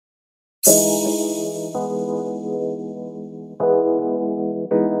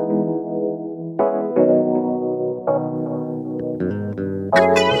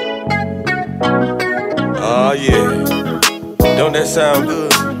sound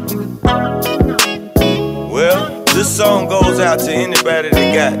good. Well, this song goes out to anybody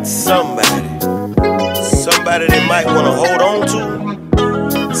that got somebody they might want to hold on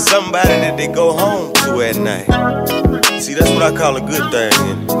to, somebody that they go home to at night. See, that's what I call a good thing,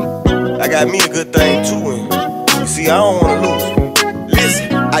 and I got me a good thing too, and you see, I don't want to lose it.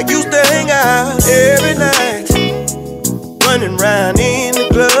 Listen, I used to hang out every night, running around in the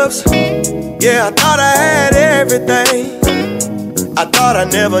clubs. Yeah, I thought I had everything. I thought I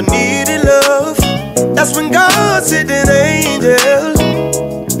never needed love. That's when God sent an angel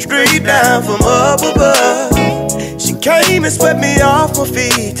straight down from up above. She came and swept me off my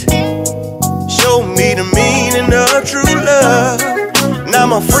feet, showed me the meaning of true love. Now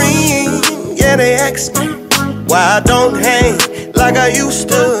my friends, yeah, they ask me why I don't hang like I used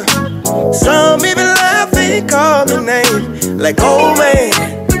to. Some even laugh and call me names like old man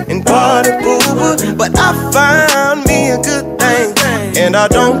and party pooper. But I found me a good thing, and I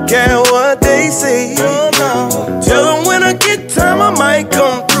don't care what they say. Tell them when I get time I might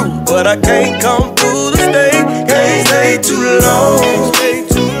come through, but I can't come through to stay. Can't stay too long.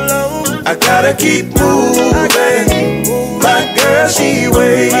 I gotta keep moving. My girl, she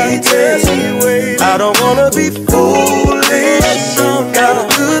waiting. I don't wanna be foolish. Got a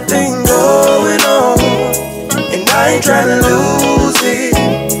good thing going on, and I ain't tryna lose it.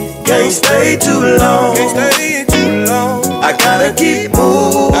 Can't stay too long. I gotta keep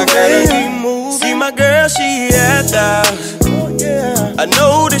moving. See my girl, she at the house. I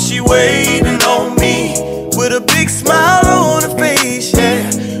know that she waiting on me with a big smile on her face, yeah.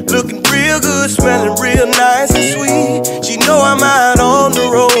 Looking real good, smelling real nice and sweet. She know I'm out on the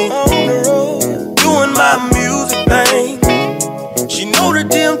road, doing my music thing. She know the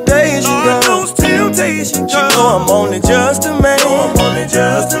temptation, she know I'm only just a man.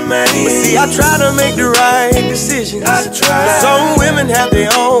 But see, I try to make the right decisions. Some women have their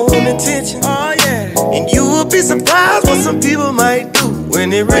own intentions. And you will be surprised what some people might do when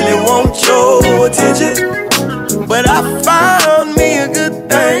they really want your attention. But I found me a good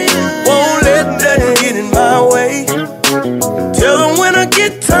thing, won't let nothing get in my way. Tell them when I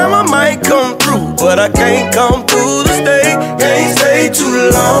get time I might come through, but I can't come through to stay. Can't stay too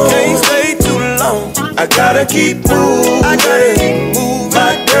long. I gotta keep moving. My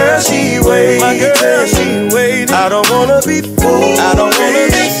girl, she waiting. I don't wanna be fooled. Got a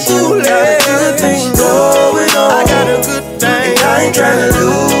good thing going on. I got a good thing. I ain't tryna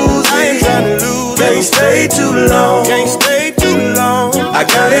lose it. Can't stay too long. I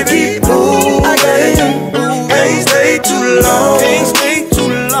gotta keep moving. Can't stay too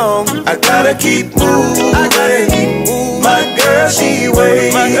long. I gotta keep moving. My girl, she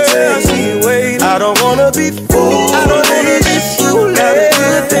waiting. I don't wanna be fooled. Got a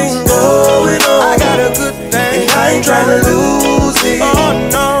good thing going on. I got a good thing. And I ain't tryna lose it.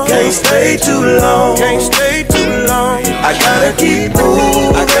 Can't stay too long. I gotta keep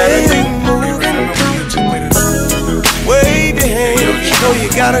moving. Wave your hand, you know you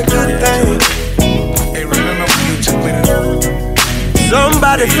got a good thing.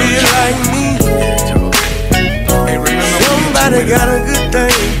 Somebody feel like me. Somebody got a good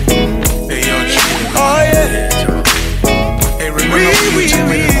thing. Oh yeah. Real good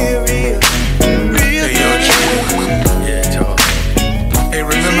thing. Hey,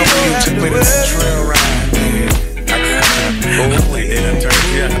 remember when you took me to the trail ride, man?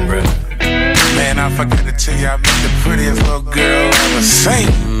 Man, I forgot to tell you I met the prettiest little girl ever seen.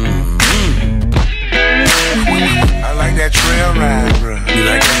 I like that trail ride, bro. You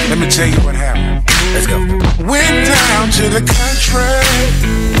like that? Let me tell you what happened. Let's go. Went down to the country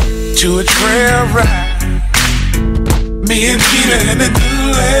to a trail ride. Me and Gina in the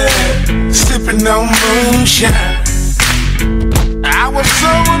cooler, sipping on moonshine. I was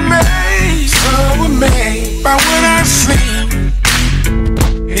so amazed by what I seen.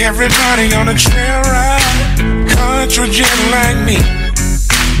 Everybody on the trail ride, country just like me.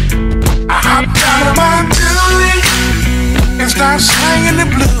 I hopped out of my dually and started swinging the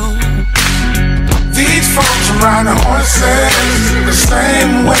blues. These folks ride horses the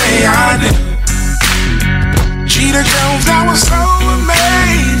same way I do. Cheetah Jones, I was so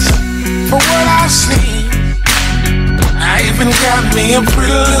amazed for what I seen. I even got me a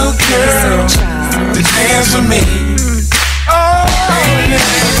pretty little girl to dance with me. Oh, yeah.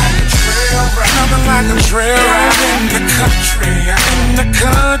 Nothing like a trail ride in the country. I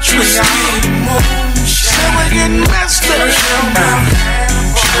need more. So we're getting messed up.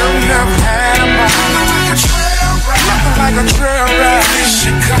 Nothing like a trail ride in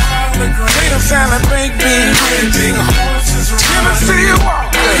Chicago. Potato salad, baked beans, big horses, Tennessee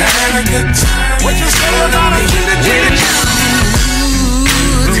Walker. Had a good time. What you say about a cheetah?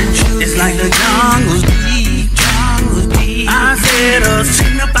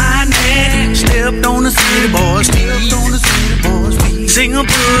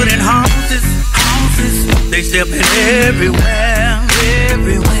 stepping everywhere,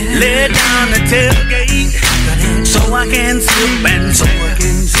 everywhere. Let down the tailgate so I can sip and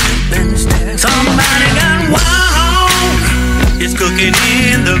stare. Somebody got wild, it's cooking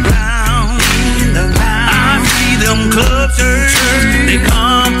in the ground. I see them club shirts, they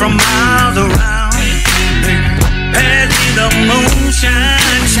come from miles around. Pass me the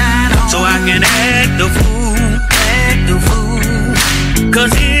moonshine, so I can act the fool.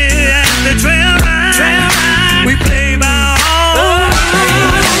 Cause here at the trail ride, we play by all.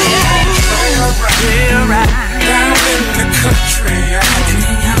 Trail ride. Down in the country, I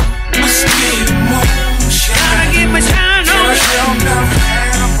must be moonshine. Gotta get my shine on.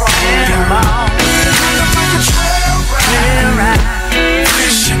 Trail ride.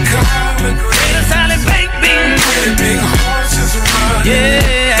 Fishing collard greens. Solid baked beans. Pretty big horses run.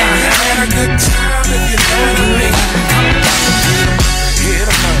 Yeah. I had a good time if you know what I mean. Hit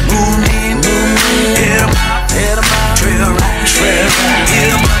 'em up. Move in. Hit 'em out. Trail ride. Hit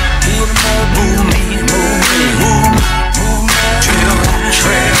 'em up. Move in.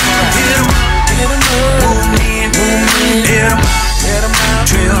 Trail ride. Hit 'em up. Move in. Hit 'em out.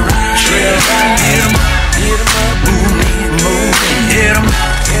 Trail ride. Hit 'em up. Move in. Hit 'em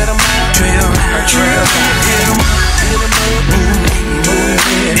out. Trail ride. Hit 'em up. Move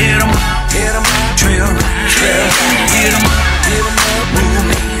in. Hit 'em out. Trail ride. Hit 'em up.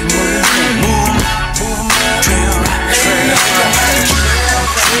 Move in. Trail ride.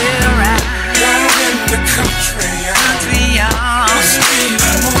 Trail ride. Down in the country, I must be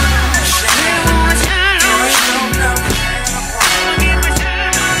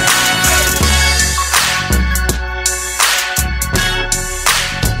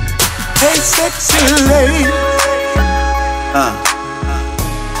Hey, sexy lady,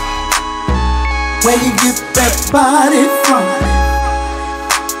 where you get that body from?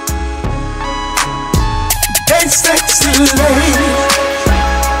 Hey, sexy lady,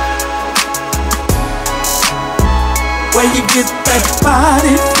 where you get that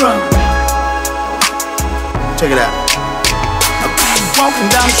body from? Check it out. I'm walking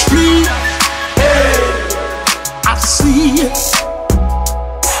down the street, hey, I see you.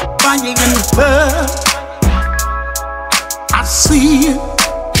 Buying in the club, I see you.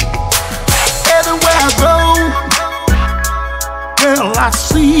 Everywhere I go, girl, I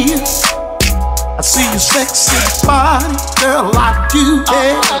see you. I see your sexy body, girl, I do.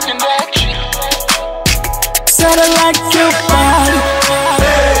 Hey. Said I like your body,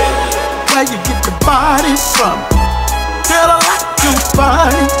 hey. Where you get the body from? Girl, I like your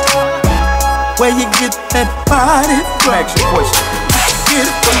body. Where you get that body from? Ask your question. Get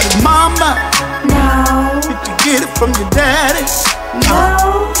it from your mama? No. Did you get it from your daddy?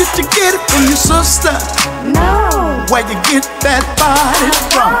 No. Did you get it from your sister? No. Where you get that body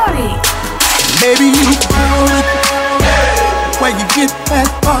from? Maybe you feel it. Where you get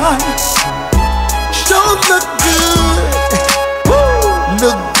that body? Sure look good. Woo.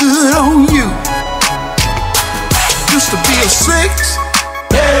 Look good on you. Used to be a 6.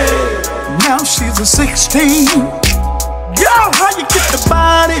 Hey. Now she's a 16. Yo, how you get the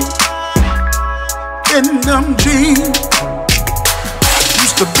body in them jeans?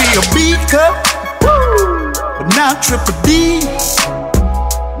 Used to be a B cup, but now triple D.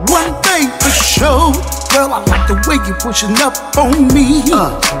 One thing for sure, girl, I like the way you pushing up on me.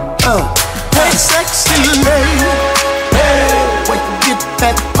 Hey, sexy lady, hey, where you get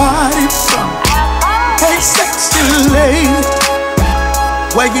that body from? Hey, sexy lady,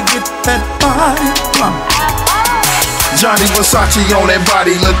 where you get that body from? Johnny Versace on that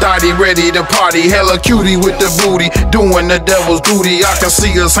body, Lil Dottie ready to party. Hella cutie with the booty, doing the devil's duty. I can see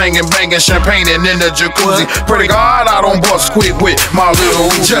us hanging, banging, champagne in the jacuzzi. Pray to God I don't bust quick with my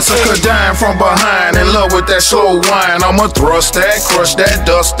little Jessica dying from behind, in love with that slow wine. I'ma thrust that, crush that,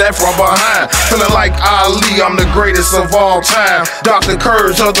 dust that from behind. Feeling like Ali, I'm the greatest of all time. Dr.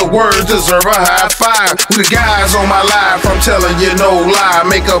 Kurt's other words deserve a high five. Who the guys on my life, I'm telling you no lie.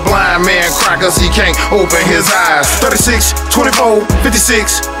 Make a blind man cry cause he can't open his eyes. 36, 24,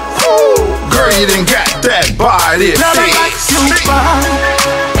 56. Woo! Girl, you done got that body. Girl, I like your body.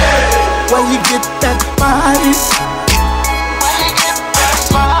 Where you get that body? Where you get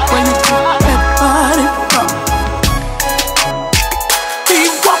that body from? Be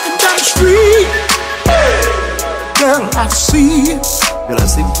walking down the street, girl, I see you. Girl, I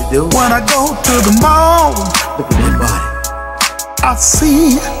see what you do. When I go to the mall, Look at that body. I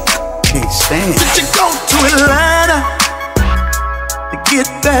see you. Can't stand. Did you go to Atlanta to get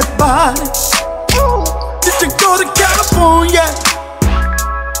that body? Did you go to California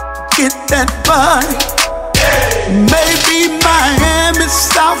to get that body? Maybe Miami,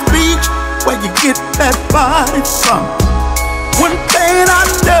 South Beach, where you get that body from. One thing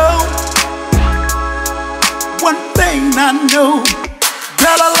I know,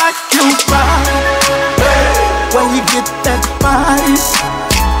 girl, I like your body. Where you get that body?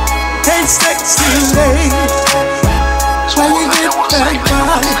 Hey, sexy lady, where you get that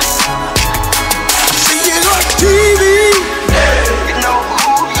body? See you on TV. You know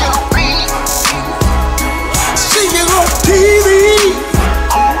who you be. See you on TV.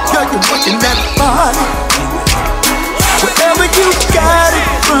 Girl, you're working that body. Wherever you got it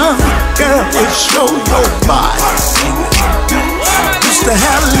from, girl, it show your body. Used to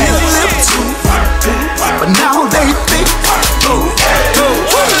have a little lip too, but now they think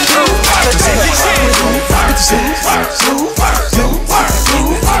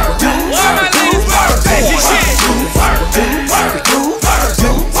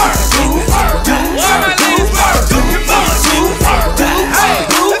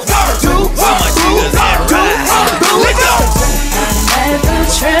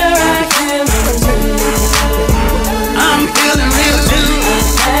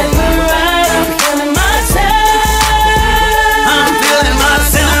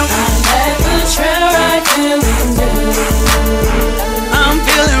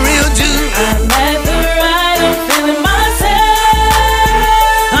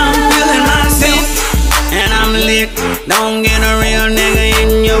don't get a real nigga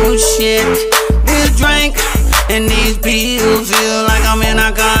in your shit. This drink and these pills feel like I'm in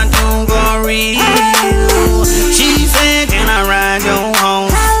a cartoon for real. She said, can I ride your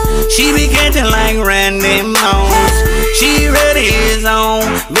home? She be catching like Randy Moss. She ready is on.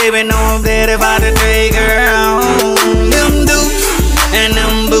 Baby, know I'm dead about to take her home. Them dukes and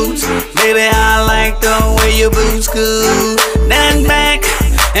them boots. Baby, I like the way your boots cool. That back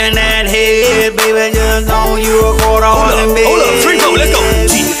and that head, baby, just know you a quarter all in bed. Hold up, free roll, let's go.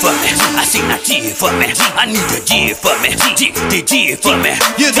 G for me, I see not G for me. I need a G for me, G for me.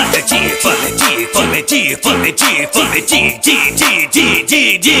 You got the G for me, G for me, G for me, G for me, G.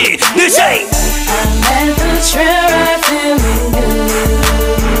 This ain't. I'm at the trail ride feeling good.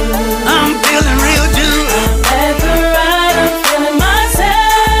 I'm feeling real good. I'm at the ride, I'm feeling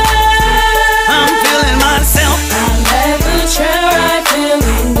myself. I'm feeling myself. I'm at the trail ride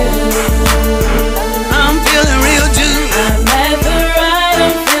feeling good. I'm feeling real good. I'm at the ride,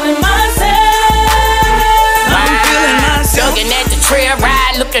 I'm feeling myself. I'm feeling myself. Looking at the trail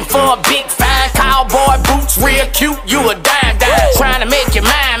ride, looking for a big fine cowboy boots, real cute. You a dime. Trying to make your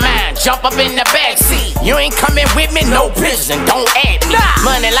mind. Jump up in the backseat. You ain't coming with me, no pictures, and don't add me.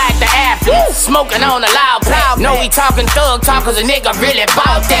 Money like the athlete, smoking on a loud pack. Know we talking thug talk, cause a nigga really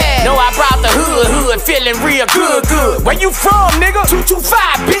bout that. Know I brought the hood, feeling real good. Where you from, nigga?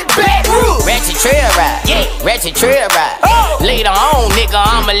 225, big bad wood. Ratchet trail ride, yeah, ratchet trail ride. Later on, nigga,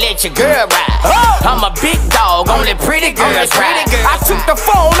 I'ma let your girl ride. I'm a big dog, only pretty girls ride. I took the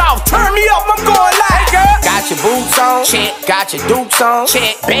phone off, turn me up, I'm going live. Got your boots on, check. Got your dukes on,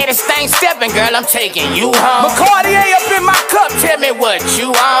 check. Baddest thing stepping, girl, I'm taking you home. McCartier up in my cup, tell me what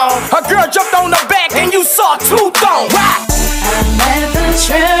you on. A girl jumped on the back and you saw two thong. Rock. I'm at the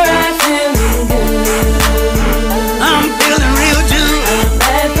trail ride feeling good. I'm feeling real good. I'm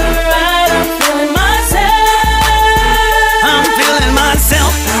at the ride, I'm feeling myself. I'm feeling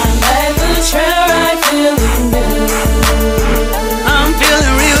myself. I'm at the trail ride feeling good. I'm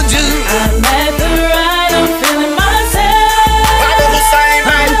feeling real good. I'm at the ride, I'm feeling myself.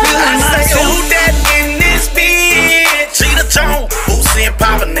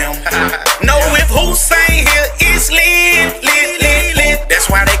 Poppin' now. Know if Hussein here is lit. That's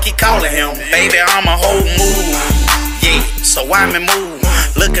why they keep calling him. Baby, I'm a whole move. Yeah, so I'm in move.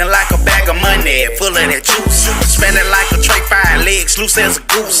 Looking like a bag of money, full of that juice. Smelling like a tray, 5 legs, loose as a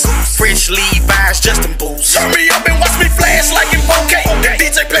goose. Fresh Levi's, Justin boots. Turn me up and watch me flash like in 4K.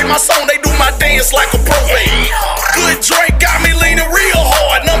 DJ play my song, they do my dance like a pro. Good drink got me leaning real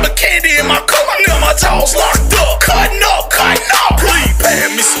hard. Number candy in my cup, now my jaws locked up. Cutting up. Please pay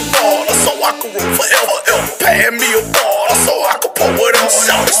me some water so I can roll forever. Pay me a water so I can pour whatever.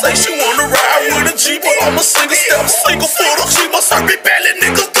 Shawty say she wanna ride with a G, but I'm a single step, single footer. She must hurt me badly,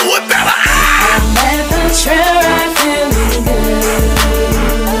 niggas do it better. I'm at the trail ride feeling good.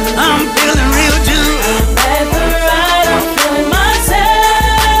 I'm feeling real good. I'm at the ride, I'm feeling myself.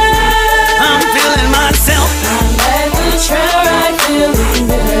 I'm feeling myself. I'm at the trail ride feeling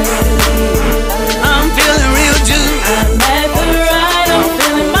good. I'm feeling real good. I'm at the ride, I'm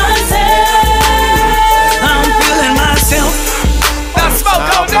feeling myself. I'm feeling myself. Now smoke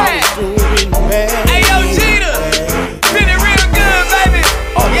on that. Hey yo, Gina, feeling real good, baby.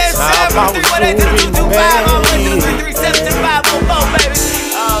 Yes, 7 3 1 8 2 2 5 1 2 3 3 7 2 5 1 4, baby.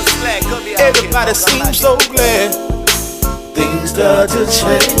 Oh, slack, could be Everybody seems so glad things start to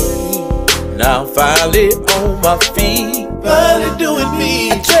change. Now I'm finally on my feet, finally doing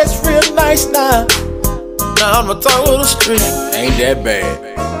me. I dress real nice now. Now I'm the tongue of the street. Ain't that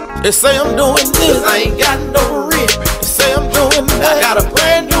bad. They say I'm doing this, I ain't got no rent. They say I'm doing that, I got a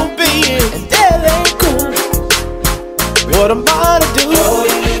brand new Benz, and that ain't cool. What am I to do? All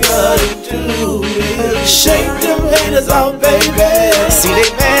you gotta do is shake them haters off, baby. See,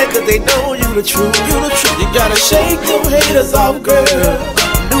 they mad cause they know you the truth. You the truth. You gotta shake them haters off, girl.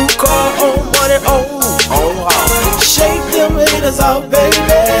 New car on money on. Shake them haters off,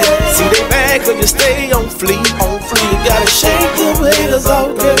 baby. See, they mad cause you stay on fleek. You gotta shake them haters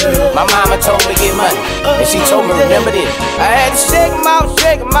off, girl. My mama told me to get money, and she told me remember this. I had to shake them out,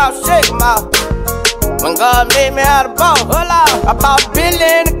 shake them out, shake them out. When God made me out of bone, I bought a Bentley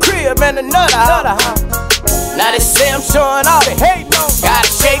in the crib and another house. Now they say I'm showing off, they hate no. Gotta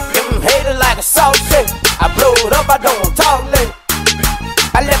shake them haters like a salt shaker. I blow it up, I don't want to talk later.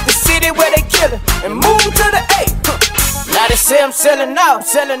 I left the city where they kill it and moved to the A. Now they say I'm selling out,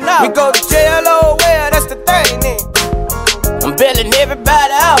 selling out. We go to jail, oh well, that's the thing then. I'm bailing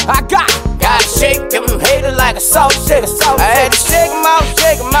everybody out. I gotta shake them haters like a salt shaker. I had to shake them out,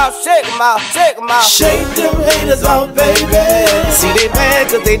 shake them out, shake them out, shake them out. Shake them haters off, baby. See, they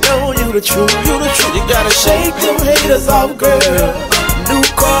mad cause they know you the truth. You the truth. You gotta shake them haters off, girl. New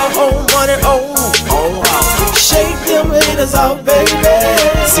car on money on. Shake them haters off, baby.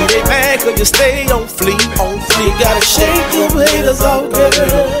 See, they mad cause you stay on fleek. You gotta shake them haters off, girl.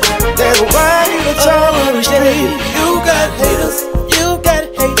 That's why you the charm on the street. You got haters, you got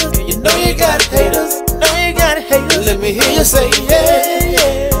haters. You know you got haters, know you got haters. Let me hear you say yeah,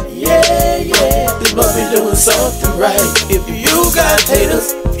 yeah, yeah, yeah. This must be doing something right. If you got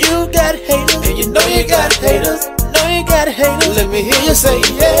haters, you got haters. And you know you got haters, know you got haters. Let me hear you say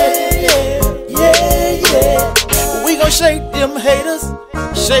yeah, yeah, yeah, yeah. We gon' shake them haters.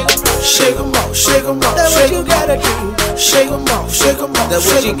 Shake them off, shake them off, shake them off. That's what you gotta do. Shake them off, shake them off. That's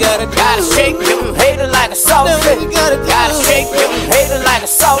what you gotta do. Gotta shake them haters like a salt shaker. Gotta shake them haters like a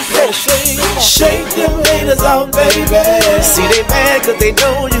salt shaker. Shake them haters off, baby. See, they mad cause they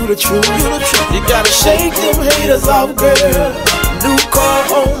know you the truth. You the truth. You gotta shake them haters off, girl. New car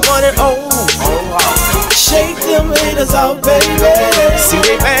on money on. Shake them haters off, baby. See,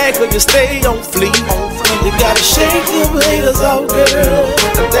 they mad cause you stay on fleek. You gotta shake them haters off, girl.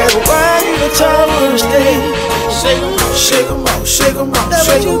 That's why you the charm on the stage. Shake them off, shake them off, shake them off. That's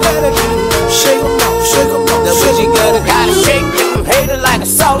what you gotta do. Shake them off, shake them off. That's what you gotta do. Gotta shake them haters like a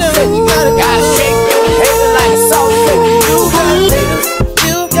salt shaker. Gotta shake them haters like a salt shaker. You got haters,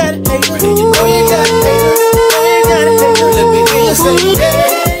 you got haters. You know you got haters, know you got haters. Let me hear you say yeah,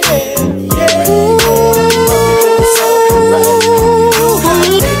 yeah, yeah. You got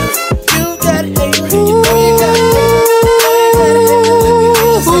haters, you got haters. You know you got haters, know you got haters. Let me hear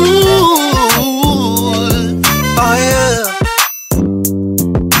you say yeah. Oh yeah.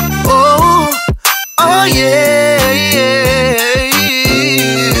 Oh yeah, yeah.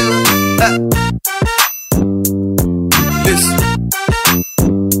 Listen,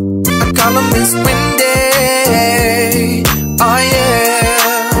 I call her Miss Wendy. Oh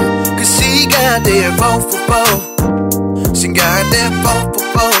yeah, 'cause she got that 4 for 4. She got that 4 for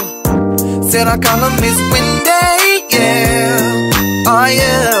 4. Said I call her Miss Wendy, yeah. Oh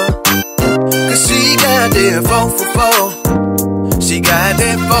yeah, 'cause she got that 4 for 4. She got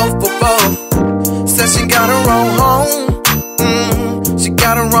that 4 for 4. Said she got her own home, she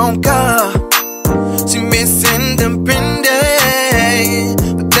got her own car. She Miss Independent,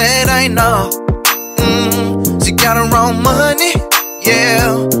 but that ain't all. She got her own money,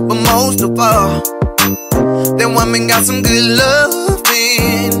 yeah, but most of all, that woman got some good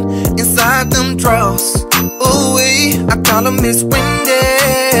loving inside them drawers. Ooh, I call her Miss Wendy.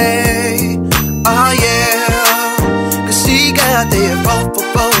 Oh yeah, 'cause she got that 4 for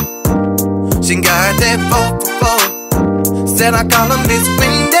 4. She got that 4 for 4. Said I call her Miss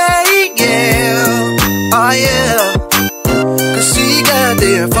Wendy, yeah. Oh yeah, 'cause she got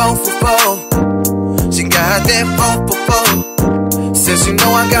that 4 for 4. She got that 4 for 4. Said she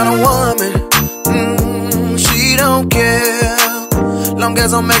know I got a woman, she don't care. Long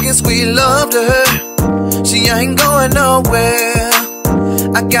as I'm making sweet love to her, she ain't going nowhere.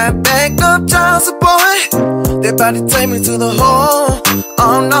 I got backup child support, they about to take me to the hole.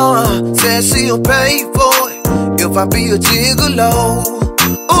 Oh no, said she'll pay for it if I be a gigolo.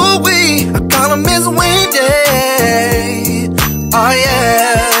 Ooh wee, I call her Miss Wendy. Oh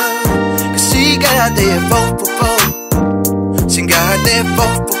yeah, 'cause she got that 4 for 4. She got that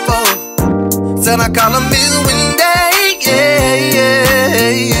 4 for 4. Said I call her Miss Wendy, yeah, yeah,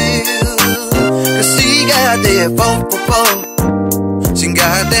 yeah. got that 444. She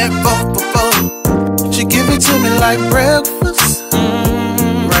got that 444. She give it to me like breakfast,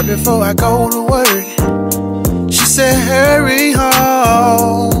 right before I go to work. She said, hurry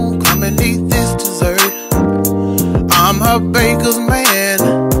home, come and eat this dessert. I'm her baker's man.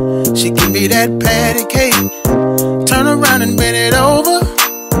 She give me that patty cake. Turn around and bend it over.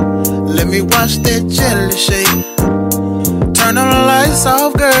 Let me watch that jelly shake. Turn the lights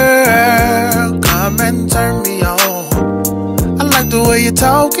off, girl. Come and turn me on. I like the way you're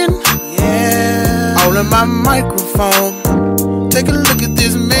talking, yeah. All in my microphone. Take a look at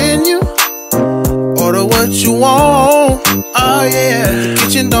this menu. Order what you want. Oh yeah. The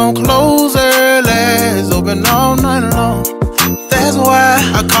kitchen don't close early. It's open all night long. That's why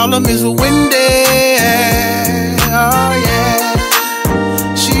I call her Miss Wendy. Oh yeah.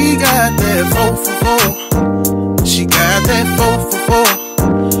 She got that 444. She got that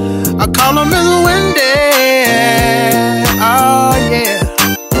 444. I call her Miss Wendy. Oh yeah.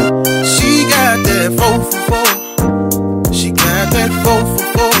 She got that 444. She got that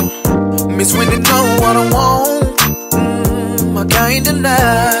 444. Miss Wendy know what I want. I can't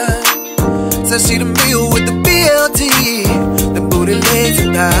deny. Said she the meal with the BLT, the booty, legs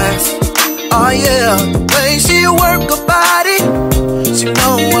and thighs. Oh yeah, the way she work her body, she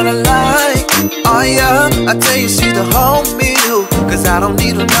know what I like. Oh yeah, I tell you she's the whole meal, cause I don't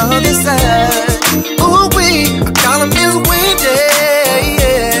need another side. Ooh wee, I call her Miss Wendy,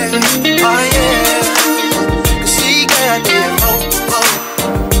 yeah. Oh yeah, cause she got that fofo,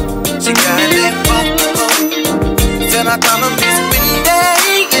 she got that fofo. Then I call her Miss Wendy,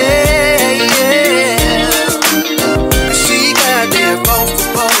 yeah, yeah. Cause she got that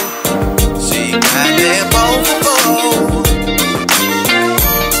fofo, she got that fofo.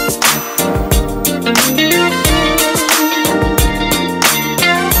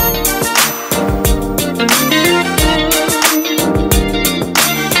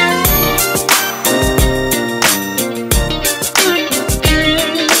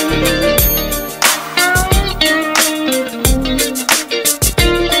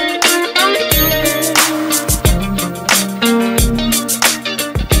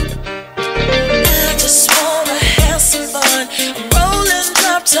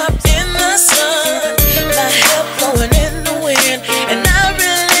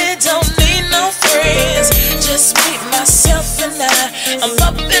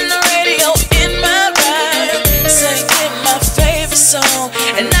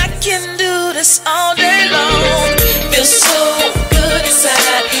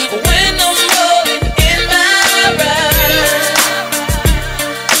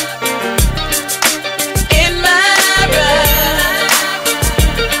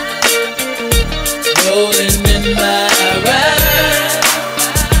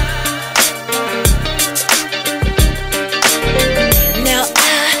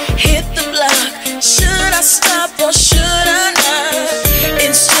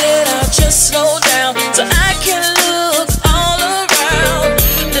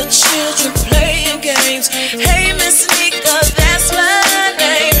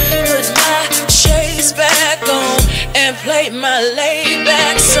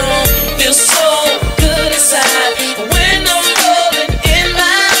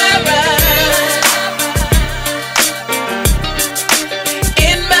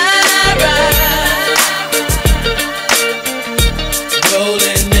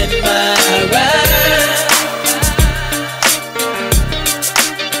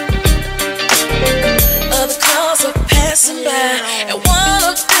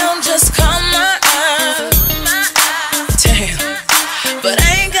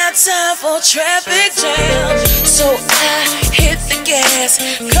 Traffic jam, so I hit the gas,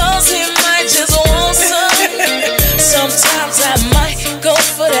 cause he might just want some. Sometimes I might go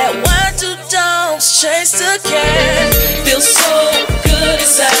for that. Why do dogs chase the cat? Feels so good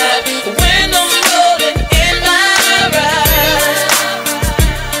inside when I'm rolling in my ride.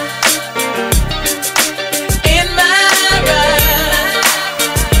 In my ride,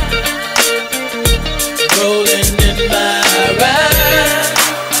 rolling in my ride.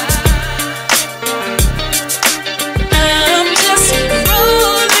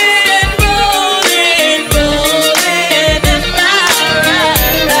 Rolling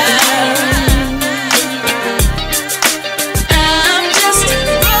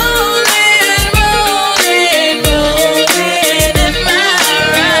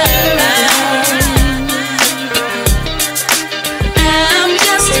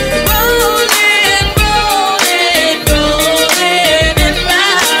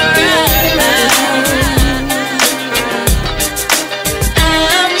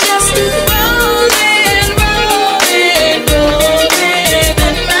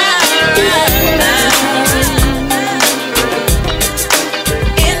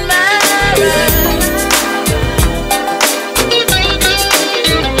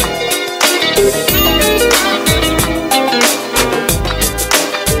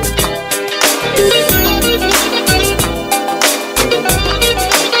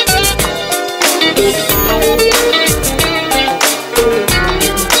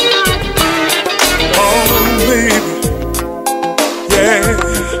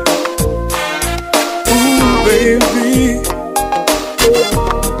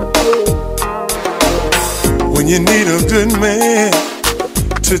you need a good man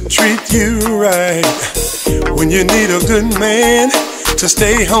to treat you right, when you need a good man to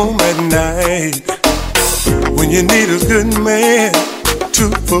stay home at night, when you need a good man to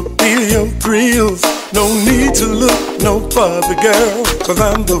fulfill your thrills, no need to look no further, girl, 'cause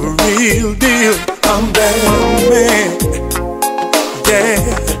I'm the real deal. I'm that man, yeah.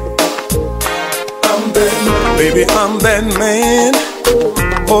 I'm that man, baby, I'm that man.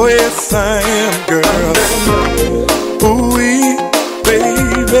 Oh yes, I am, girl. Ooh-wee,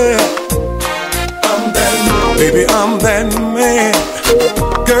 baby, I'm that man, baby, I'm that man.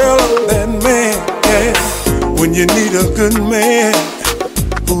 Girl, I'm that man, yeah. When you need a good man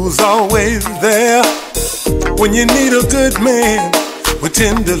who's always there, when you need a good man with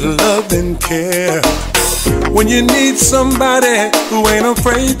tender love and care, when you need somebody who ain't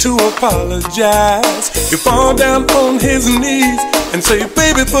afraid to apologize, you fall down on his knees and say,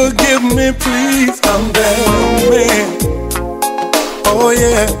 baby, forgive me, please. I'm that man. Oh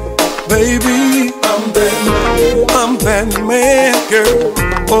yeah, baby, I'm that man. I'm that man, girl.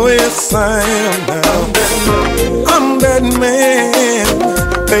 Oh yes, I am now. I'm that man,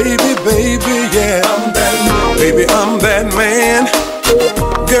 baby, baby, yeah. I'm that man, baby, I'm that man.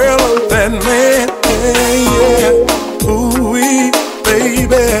 Girl, I'm that man, yeah, yeah. Ooh-wee,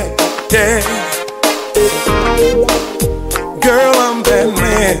 baby, yeah. Girl, I'm that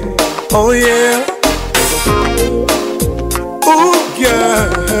man, oh yeah. Ooh, yeah,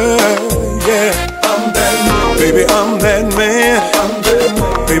 yeah. I'm that man, baby, I'm that man. I'm that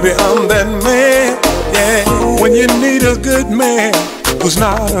man, baby, I'm that man, yeah. When you need a good man who's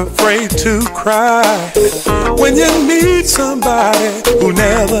not afraid to cry, when you need somebody who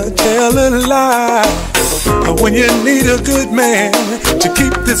never tell a lie, when you need a good man to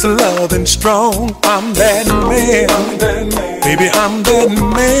keep this loving strong, I'm that man, baby, I'm that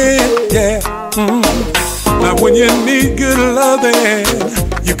man, yeah. Now when you need good loving,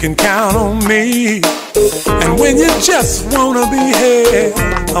 you can count on me. And when you just wanna be here,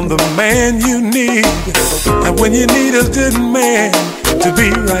 I'm the man you need. And when you need a good man to be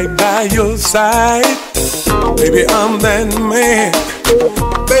right by your side, baby, I'm that man.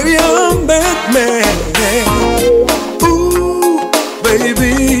 Baby, I'm that man, yeah. Ooh,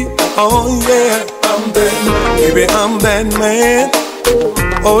 baby, oh yeah, I'm that man. Baby, I'm that man.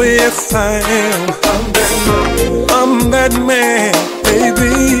 Oh yes, I am. I'm that man,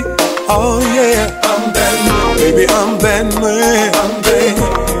 baby. Oh yeah, I'm that man. Baby, I'm that man.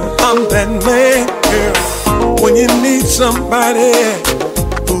 I'm that man, girl. When you need somebody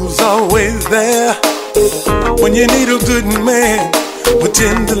who's always there, when you need a good man with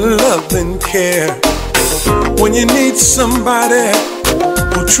tender love and care, when you need somebody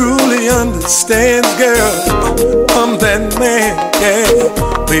who truly understands, girl, I'm that man, yeah.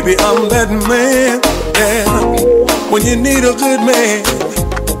 Baby, I'm that man, yeah. When you need a good man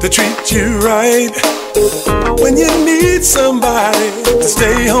to treat you right, when you need somebody to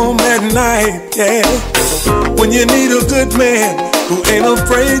stay home at night, yeah. When you need a good man who ain't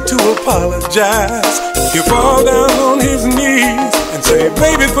afraid to apologize, you fall down on his knees and say,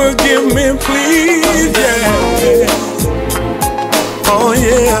 baby, forgive me, please, yeah. Oh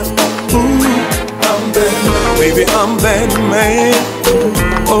yeah, ooh, I'm that man. Baby, I'm that man.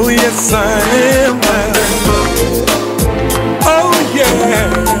 Oh yes, I am. Oh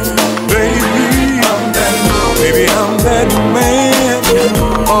yeah, baby, I'm that man. Baby, I'm that man.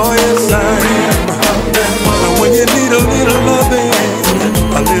 Oh yes, I am. And when you need a little loving,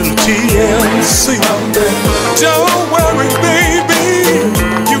 a little TLC, don't worry, baby,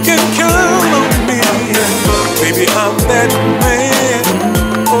 you can count on me. Baby, I'm that man.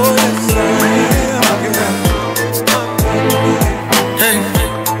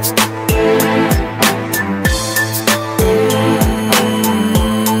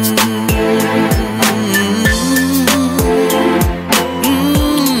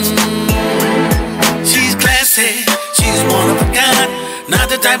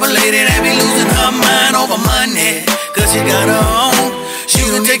 Type of lady that be losing her mind over money, cause she got her own. She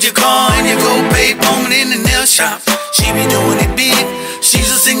can take your car and you go pay phone in the nail shop. She be doing it big. She's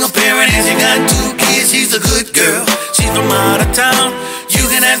a single parent and she got 2 kids. She's a good girl. She's from out of town. You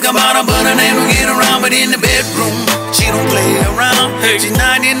can ask about her, but her name don't get around. But in the bedroom, she don't play around. She's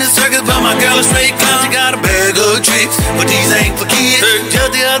not in the circus, but my girl is straight clown. She got a bag of tricks, but these ain't for kids.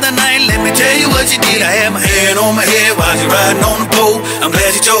 Just the other night, let me tell you what she did. I had my hand on my head while she riding on the pole. I'm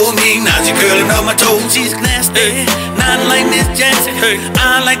glad she told me, now she curling up my toes. She's nasty, not like Miss Jackson.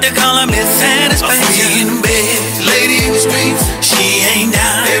 I like to call her Miss Satisfaction. A freak in the bed, lady in the streets. She ain't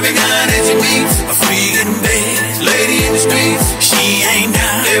down every guy that she meets. A freak in the bed, lady in the streets. She ain't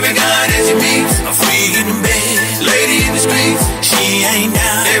down every guy that she meets. A freak in the bed.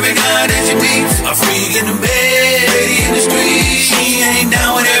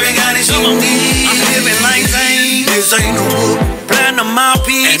 need. I'm living like Zane. This ain't no book. Platinum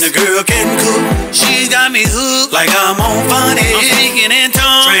mouthpiece, and the girl can cook. She's got me hooked like I'm on funny. I'm speaking in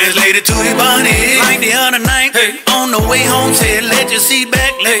tongues, translated to Ebony. Like the other night, on the way home, said let your seat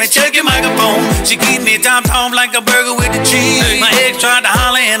back, let me check your microphone. She keep me topped off like a burger with the cheese. My ex tried to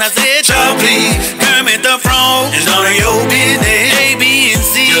holler and I said, y'all please. Kermit the Frog, it's none of your business. A, B, and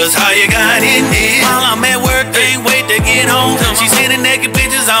C, just how you got in there. While I'm at work, can't wait to get home. She sending naked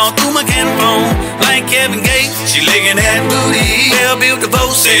pictures all through my can phone. Like Kevin Gates, she licking that booty. Well built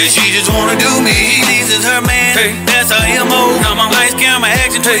divorce, said she just wanna do me. She pleases her man, that's her M.O. Lights, camera,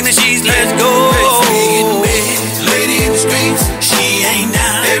 action, between the sheets, let's go. Lady in the streets, she ain't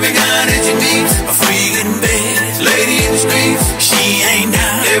down. Every guy that you meet, a freak in bed. Lady in the streets, she ain't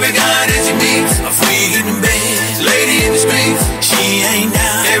down. Every guy that you meet, a freak in bed. Lady in the streets, she ain't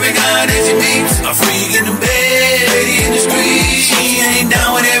down. Every guy that you meet, a freak in bed. Lady in the streets, she ain't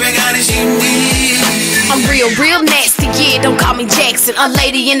down with every guy that she needs. I'm real nasty, yeah, don't call me Jackson. A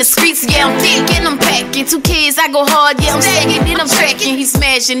lady in the streets, yeah, I'm thick and I'm packing. 2 kids, I go hard, yeah, I'm stacking. Then I'm tracking, he's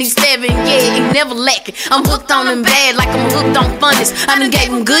smashing, he's stabbing, yeah, he never lacking. I'm hooked on him bad, like I'm hooked on funness. I done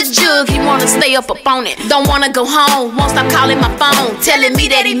gave him good jug, he wanna stay up on it. Don't wanna go home, won't stop calling my phone, telling me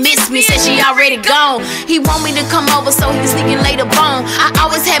that he missed me, said she already gone. He want me to come over so he can sneak and lay the bone. I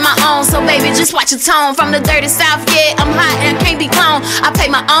always had my own, so baby, just watch your tone. From the dirty south, yeah, I'm hot and I can't be cloned. I pay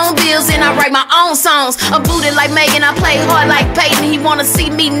my own bills and I write my own songs. A booty like Megan, I play hard like Peyton. He wanna see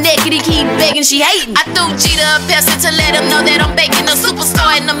me naked, he keep begging, she hating. I threw Cheetah a Pepsi to let him know that I'm baking a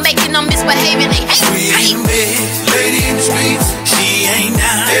superstar and I'm making them misbehaving. They hate me. Lady in the streets, she ain't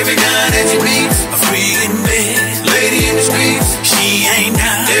down. Every guy that you meet, a freak in bed. Lady in the streets, she ain't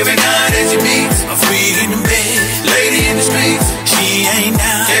down. Every guy that you meet, a freak in bed. Lady in the streets, she ain't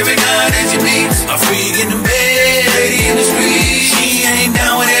down. Every guy that you meet, a freak in bed. Lady in the streets, she ain't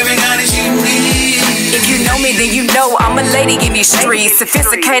down with every guy that she needs. If you know me, then you know I'm a lady in these streets.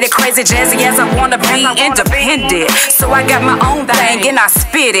 Sophisticated, crazy, jazzy as I wanna be, independent. So I got my own thing and I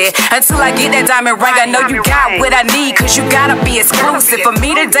spit it. Until I get that diamond ring, I know you got what I need, cause you gotta be exclusive. For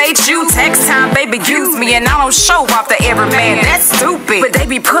me to date you, text time, baby, use me. And I don't show off to every man, that's stupid. But they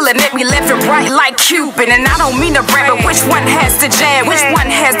be pulling at me left and right like Cupid. And I don't mean to brag, but which one has the jab? Which one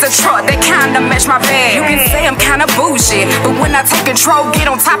has the truck that kinda match my bag? You can say I'm kinda bougie, but when I take control,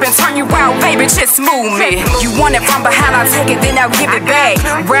 get on top and turn you out, baby, just move me. You want it from behind, I'll take it, then I'll give it back.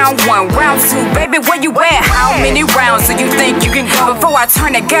 Round 1, round 2, baby, where you at? How many rounds do you think you can go before I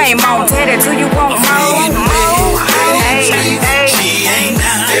turn the game on? Daddy, do you want more? Hey. She ain't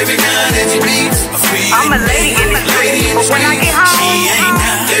down. Every guy that you meet, a freak. I'm a lady in the street, but when I get home, she ain't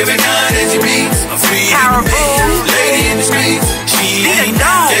down. Every guy that you meet, a freak. Lady in the street, she ain't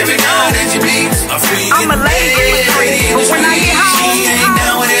down. Every guy that you meet, a freak. I'm a lady in the street, but when I get home, she ain't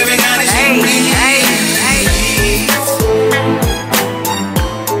down with every guy that she needs.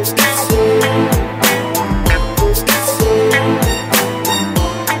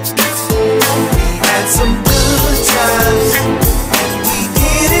 Some good times, and we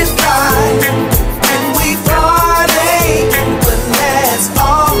did it right, and we party, but last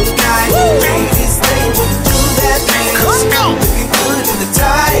all night. Ladies, they would do that dance, looking good in the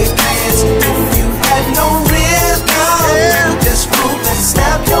tight pants. If you had no rhythm, just move and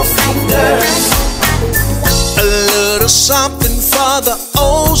snap your fingers. A little something for the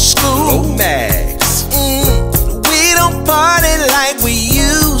old school. Max. We don't party like we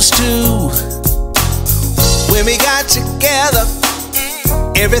used to. When we got together,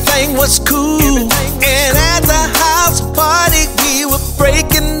 everything was cool. And at the house party, we were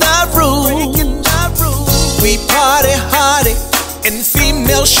breaking the rules. We party hardy, and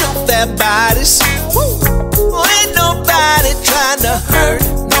females shook their bodies. Ain't nobody trying to hurt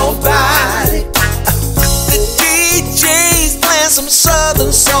nobody. The DJ's playing some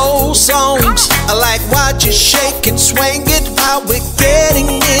southern soul songs. I like watch you shake and swing it while we're getting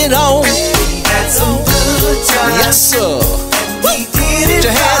it on. Had some good times. Yes, sir. And we did it. Put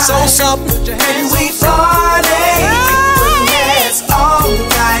your hands on something. And we party. But last all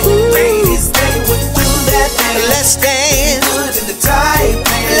night. Ladies, they would do that dance. Let's dance. Good in the tight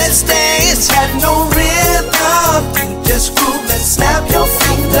pants. Let's dance. Had no rhythm. You just groove and snap your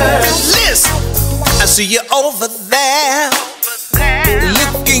fingers. Listen, I see you over there,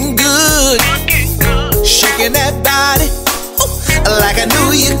 looking good, shaking that body like I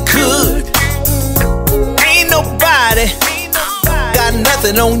knew you could. Ain't nobody got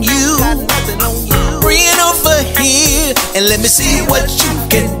nothing on you. Bring over here and let me see what you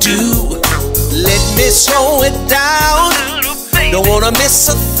can do. Let me slow it down. Don't wanna miss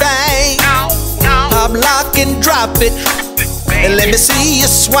a thing. Pop, lock, and drop it. And let me see you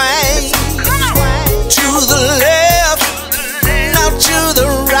swing to the left, now to the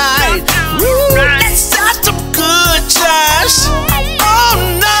right. Woo, let's start some good times all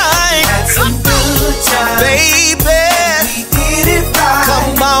night. Had some good times, baby. We did it right.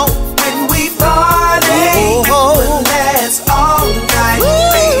 Come on, when we party, it will last all night.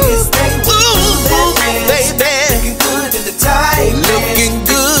 Ladies, they will do that dance. baby. Looking good in the tight Looking pants.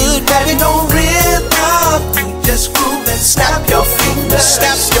 good, Baby, no rhythm. You just groove and snap your fingers.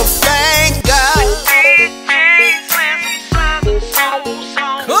 snap your finger.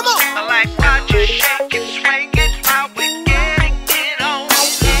 Come on. I like how you shake it, swing it, how we getting it on.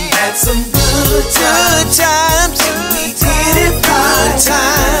 Had some good times. We did it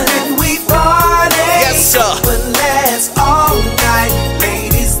right. When we party, Yes, sir. it would last all night.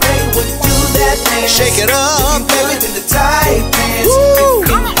 Ladies, they would do that dance. Shake it up, baby. Good in the tight pants. Woo. If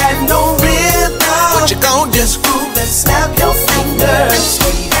you had no rhythm, What you gon' do? just groove and snap your fingers.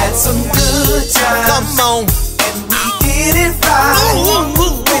 We had some good times. Come on. And we did it right.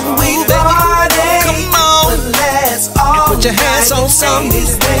 When we party, Come on. it would last all Put your hands night. on something.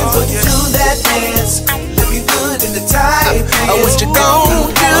 Ladies, they would do that dance. Looking good in the tight pants. What you gon'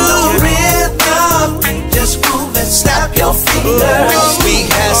 do? No rhythm, just groove and snap your fingers. We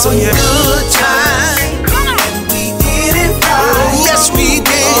had some good times. And we did it right. Yes, we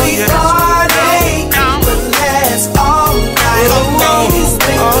did. We party, it would last all night. Come on. Ladies,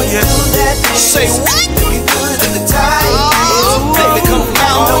 they would do that dance. Say what? Looking good in the tight pants. Baby, come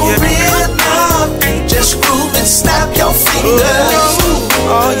on. No rhythm, just groove and snap your fingers.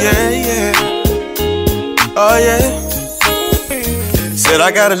 Oh yeah, yeah. Oh yeah. Said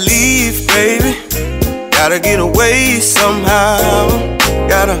I gotta leave, baby. Gotta get away somehow.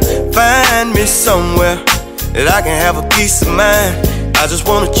 Gotta find me somewhere that I can have a peace of mind. I just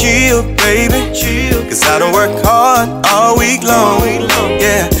wanna chill, baby. Cause I done work hard all week long.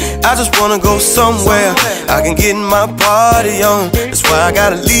 Yeah, I just wanna go somewhere I can get my party on. That's why I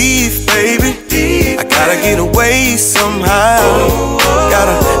gotta leave, baby. I gotta get away somehow.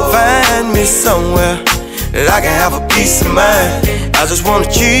 Gotta find me somewhere that I can have a peace of mind. I just wanna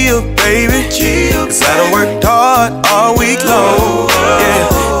chill, baby. Cause I done worked hard all week long. Yeah,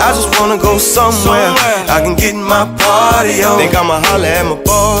 I just wanna go somewhere I can get my party on. Think I'ma holler at my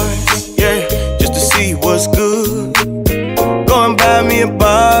boys, yeah, just to see what's good. Go and buy me a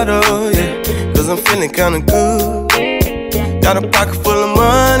bottle, yeah, cause I'm feeling kinda good. Got a pocket full of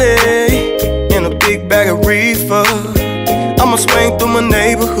money and a big bag of reefer. I'ma swing through my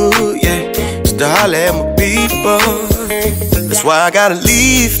neighborhood, yeah, just to holler at my people. That's why I gotta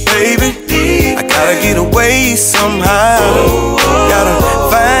leave, baby. I gotta get away somehow. Gotta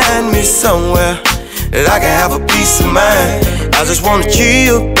find me somewhere that I can have a peace of mind. I just wanna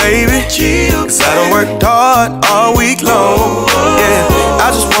chill, baby. Cause I done worked hard all week long. Yeah,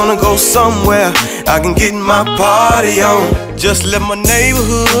 I just wanna go somewhere I can get my party on. Just left my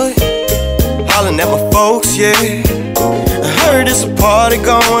neighborhood, hollering at my folks, yeah. I heard there's a party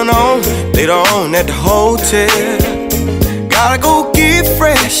going on later on at the hotel. Gotta go get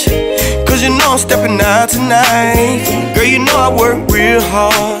fresh, cause you know I'm stepping out tonight. Girl, you know I work real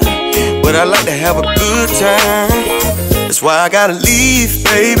hard, but I like to have a good time. That's why I gotta leave,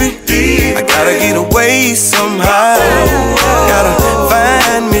 baby. I gotta get away somehow. Gotta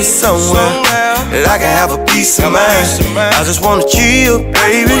find me somewhere that I can have a peace of mind. I just wanna chill,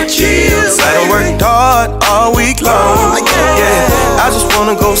 baby. Cause I done worked hard all week long. Yeah, I just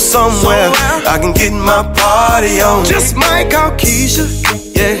wanna go somewhere I can get my party on. Just might call Keisha,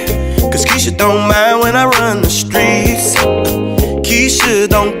 yeah, cause Keisha don't mind when I run the streets. Keisha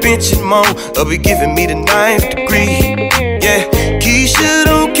don't bench it more or be giving me the 9th degree. Yeah, Keisha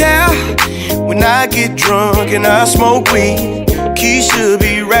don't care when I get drunk and I smoke weed. Keisha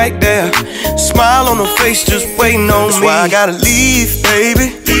be right there, smile on her face just waiting on me. That's why I gotta leave,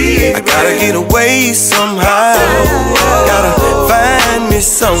 baby. I gotta get away somehow. Gotta find me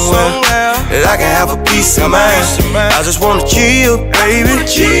somewhere that I can have a peace of mind. I just wanna chill, baby.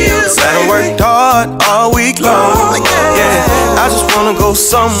 Cause I done worked hard all week long. Yeah, I just wanna go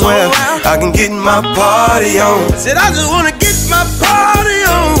somewhere I can get my party on. Said I just wanna get my party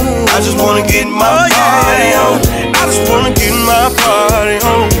on. I just wanna get my party on. I just wanna get my party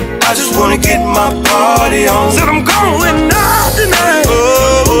on. I just wanna get my party on. Said I'm going out tonight.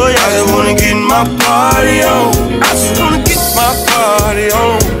 Oh yeah, I just wanna get my party on. I just wanna get my party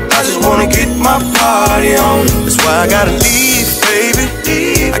on. I just wanna get my party on. That's why I gotta leave,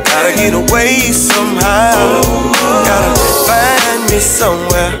 baby. I gotta get away somehow. Gotta find me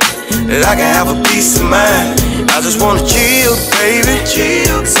somewhere that I can have a peace of mind. I just wanna chill, baby.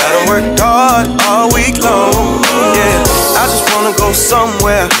 Cause I done worked hard all week long. Yeah, I just wanna go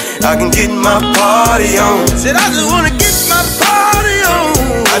somewhere I can get my party on. Said I just wanna get my party on.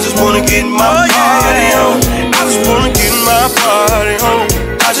 I just wanna get my party on. I just wanna get my party on.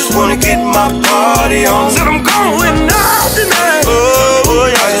 I just wanna get my party on. Said I'm going out tonight. Oh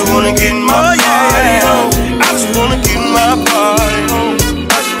yeah. I just wanna get my party on. I just wanna get my party on.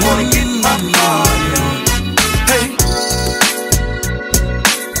 I just wanna get my party on. Hey.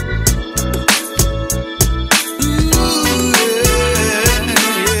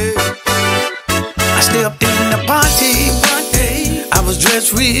 I stepped in the party. I was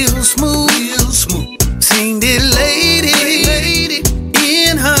dressed real smooth. Seen this lady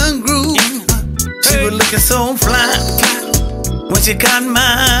in her groove. She was looking so fly when she caught my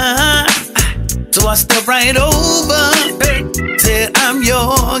eye. So I stepped right over. Said, I'm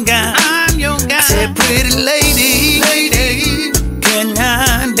your guy. I said, pretty lady, can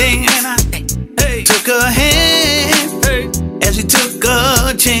I dance? Took her hand as she took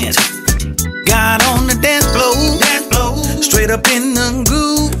a chance. Got on the dance floor, straight up in the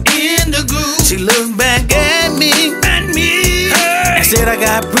groove. She looked back at me, and said I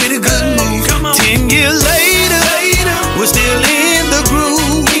got pretty good moves. 10 years later, we're still in the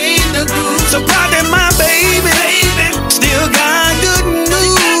groove. So proud that my baby still got good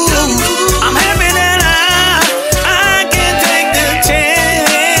news. I'm happy that I can take the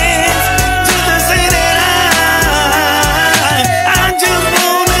chance just to say that I just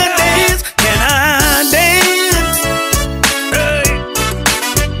wanna dance. Can I dance?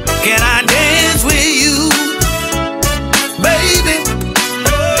 Can I dance with you, baby?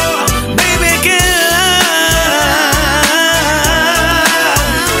 Baby, can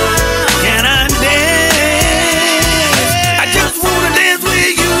I dance? I just wanna dance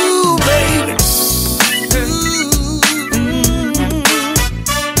with you, baby.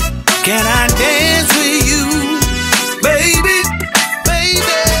 Can I dance with you, baby?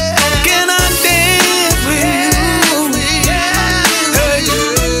 Can I dance with you?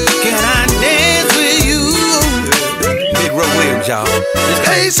 Can I dance with you? Big Row Williams, y'all.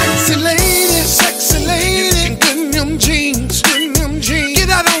 Hey, sexy lady, get in them jeans, get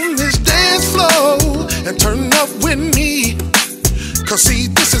out on this dance floor and turn up with me. Cause see,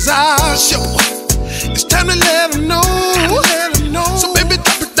 this is our show. It's time to let them know. So baby,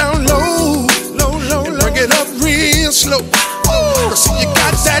 drop it down low, and bring it up real slow. Cause see, you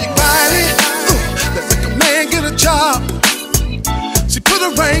got that body that make a man get a job. See, put a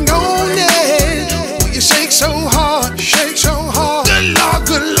ring on it. Will you shake so hard?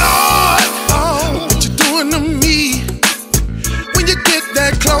 Good Lord, what you doing to me? When you get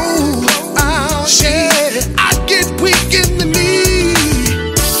that close, shit, I get weak in the knee.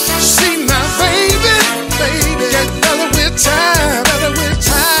 See my baby, get better with time.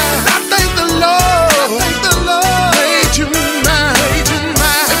 I thank the Lord, made you mine.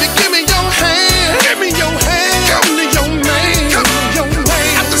 Baby, give me your hand, come to your name.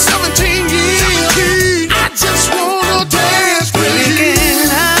 After 17 years, I just wanna dance with you.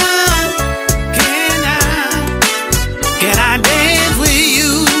 Can I dance with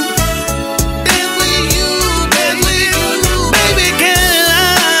you? Baby, can I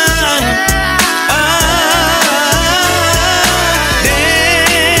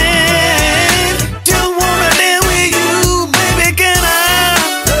dance? Just wanna dance with you, baby, can I?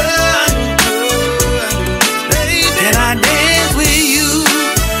 Can I dance with you,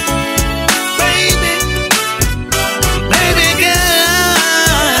 baby? Baby, can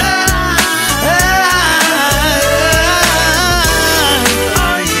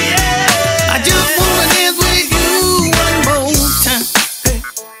I just wanna dance with you one more time.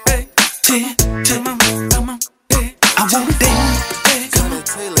 Come on. I wanna dance.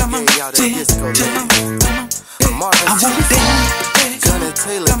 Come on. I wanna dance. Gunna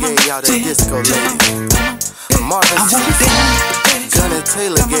Taylor gave y'all that disco lady. Marvin Gunna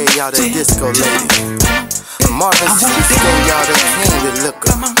Taylor gave y'all that disco lady. Marvin gave y'all that candy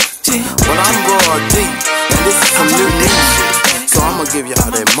liquor. Well, I'm raw deep, and this is some new music, so I'ma give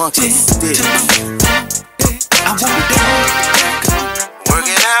y'all that monkey stick. Work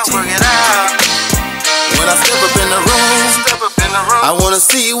it out. When I step up in the room, I wanna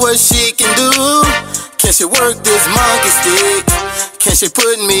see what she can do. Can she work this monkey stick? Can she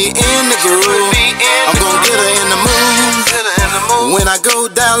put me in the groove? I'm gonna get her in the mood. When I go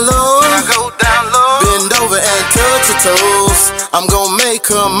down low, bend over and touch her toes. I'm gonna make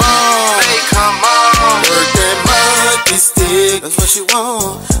her moan. Work that monkey stick. That's what she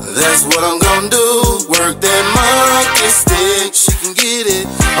want. That's what I'm gonna do. Work that monkey stick. She can get it.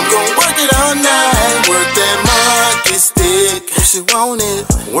 I'm gonna work it all night. Work that monkey stick. If she want it,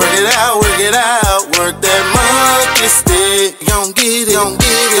 work it out. Work that monkey stick. Gon' get it, gon' get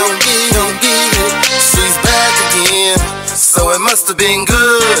it, gon' get it, gon' get it. She's back again, so it must have been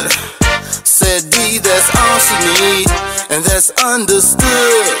good. Said D, that's all she need, and that's understood.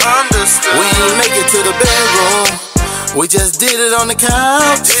 We ain't make it to the bedroom, we just did it on the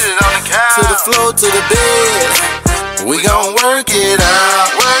couch. To the floor, to the bed. We gon' work it out,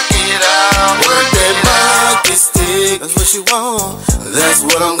 work it out. Work that monkey stick. That's what she want, that's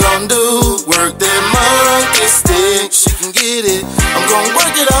what I'm gon' do. Work that monkey stick. She can get it, I'm gon'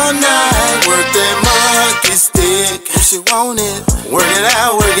 work it all night. Work that monkey stick. If she want it, work it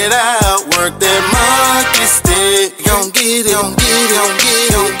out, work it out. Work that monkey stick. Gon' get it, gon' get it, gon' get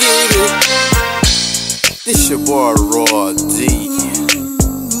it, gon' get it. This your boy Raw D.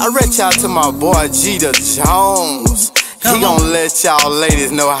 I reach out to my boy Jeter Jones. He gon' let y'all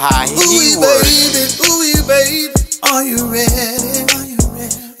ladies know how he works. Ooh, baby, are you ready?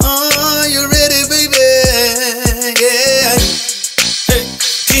 Are you ready, baby? Yeah. Hey,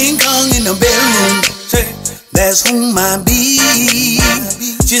 King Kong in the bedroom. Hey, that's whom I be.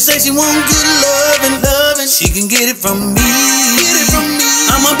 She say she want good loving. She can get it from me.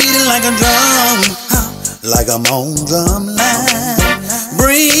 I'ma beat it like a drum, like I'm on drum line.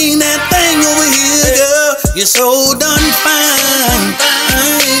 Bring that thing over here, girl. You're so done fine. I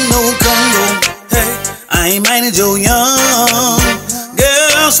ain't no Congo. Hey, I ain't minded your young.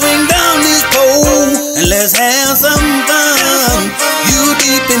 Girl, swing down this pole and let's have some fun. You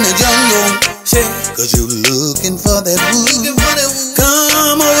deep in the jungle, cause you looking for that wood.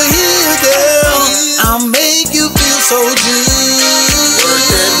 Come over here, girl. I'll make you feel so good. Work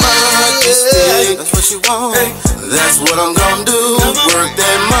that monkey stick. That's what she want. That's what I'm gon' do. Work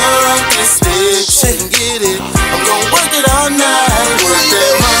that monkey stick. She can get it, I'm gon' work it all night. Work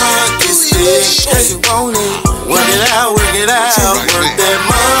that monkey stick. She want it, work it out, work it out. Work that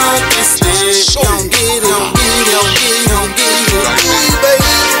monkey stick. Gon' get it, gon' get it, gon' get it, gon' get it.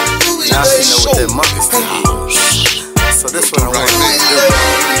 Now she know what that monkey stick is. So that's what I want to do.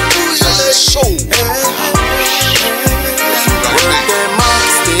 Work that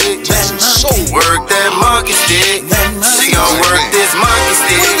monkey stick. Work that monkey stick. She gon' work this monkey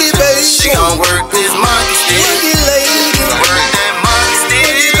stick. She gon' work this monkey stick. Work that monkey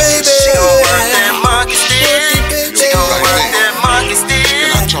stick. She gon' work that monkey stick. She gon' work that monkey stick.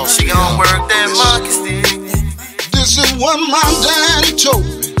 She gon' work that monkey stick. This is what my daddy told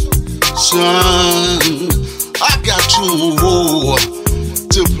me, son. I got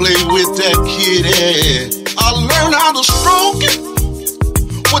to play with that kitty. I learned how to stroke it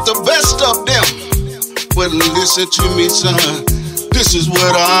with the best of them. But listen to me, son, this is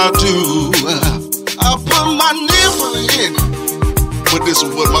what I do. I put my nipple in, but this is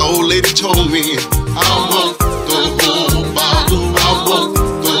what my old lady told me. I want the whole bottle, I want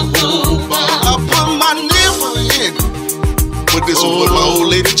the whole bottle. I put my nipple in, but this is what my old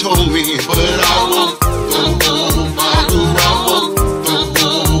lady told me. But I want the whole bottle, I want the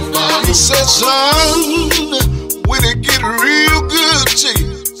whole bottle. He said, son, when it get real good to you,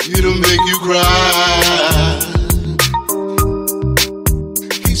 it'll make you cry.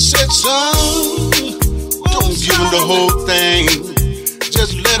 He said, son, don't give him the whole thing.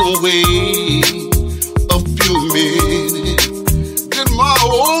 Just let him wait a few minutes. Then my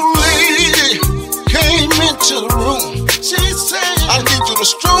old lady came into the room. She said, I need you to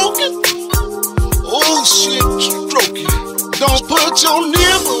stroke it. Oh shit, stroke it. Don't put your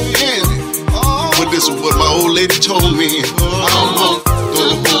nipple in it. But this is what my old lady told me. I want the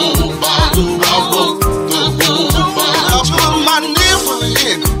whole bottle, I want the whole bottle. I put my nipple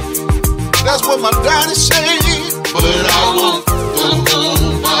in it. That's what my daddy said. But I want the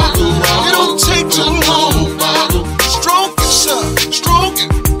whole bottle. It don't take too long. Stroke it, son, stroke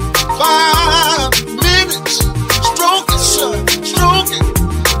it. 5 minutes. Stroke it, son, stroke it.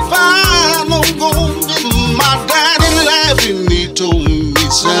 5 long gone. My daddy laughing, he told me,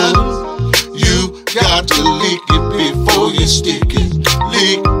 son, you got to lick it before you stick it.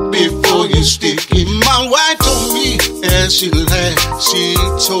 Lick before you stick it. My wife told me as she laughed, she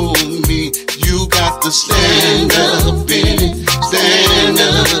told me, you got to stand up in it, stand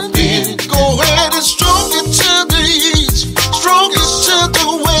up in it. Go ahead and stroke it to the east, stroke it to the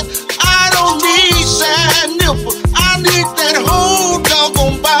west. I don't need that nipple, I need that whole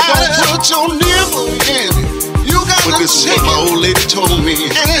doggone body. Don't put your nipple in it. You got to this is what my old lady told me.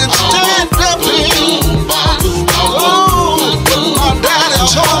 And stand up in it. Oh, my daddy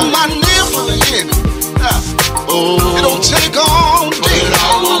told my nipple in it. Oh, it don't take all day.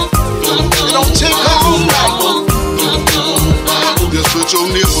 It don't take all night. Just put your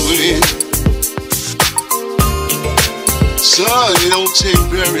nipple in. Son, it don't take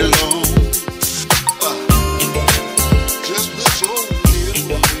very long.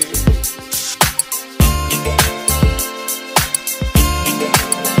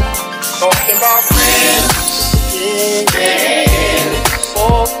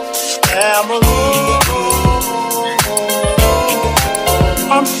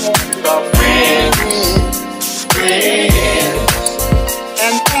 I'm talking about friends, friends,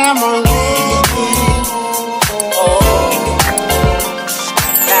 and family.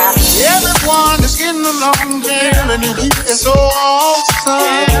 Everyone is getting along, and it's so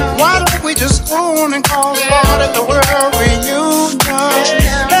awesome. Why don't we just go on and call it part of the world reunion?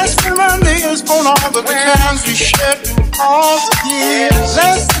 Let's reminisce on all the good times we shared all the years.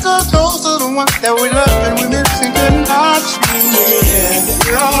 Let's go close to the ones that we love and we miss and could not see.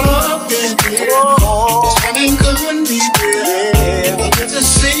 We're all up in here. Something couldn't be better. Good to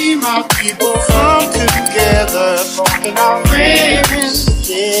see my people come together, talking about friends.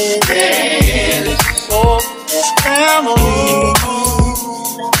 Yeah, oh, family.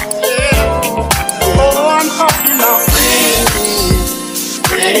 Oh, I'm talking about friends,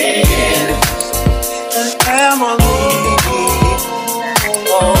 friends, and family.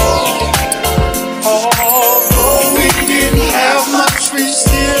 Oh, we didn't have much, we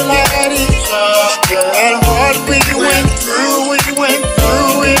still had each other. And what we went through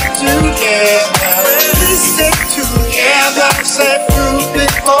it together. We stick together, set through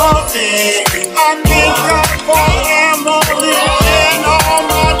before things. I thank God for family and all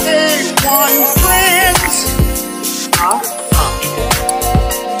my day one friends.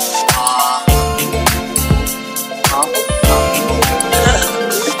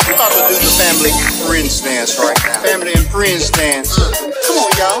 We're about to do the family and friends dance right now. Family and friends dance. Come on,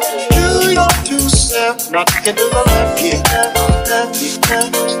 y'all. Do your two-step, not to the left, yeah.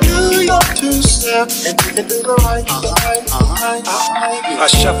 Do your two-step, and you can do the right. I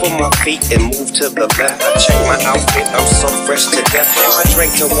shuffle my feet and move to the left. I check my outfit, I'm so fresh to death. I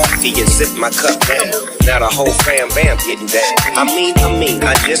drink to coffee and sip my cup down. Now the whole fam bam getting down. I mean,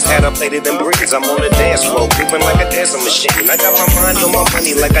 I just had a plate of them greens. I'm on the dance floor, moving like a dancing machine. I got my mind on my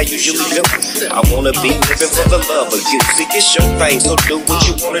money like I usually do. I wanna be living for the love of you. See, it's your thing, so do what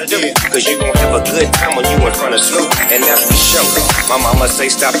you wanna do. Cause you gon' have a good time when you in front of Snoop, and that's the show. My mama say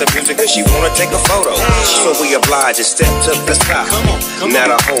stop the music cause she wanna take a photo. So we oblige and step to the side. Now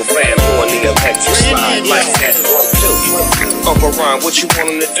the whole fam doing the electric slide like that. Uncle Ron, what you want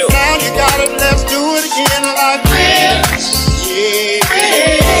him to do? Now you got it, let's do it again like friends. Yeah,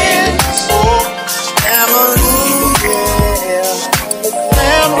 friends. Oh, family, yeah.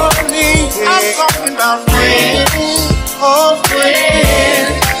 Family, I'm talking about friends. Oh,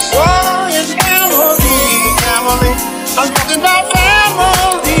 friends. Oh, it's family, family. I'm talking about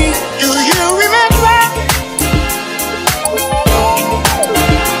family. Do you remember?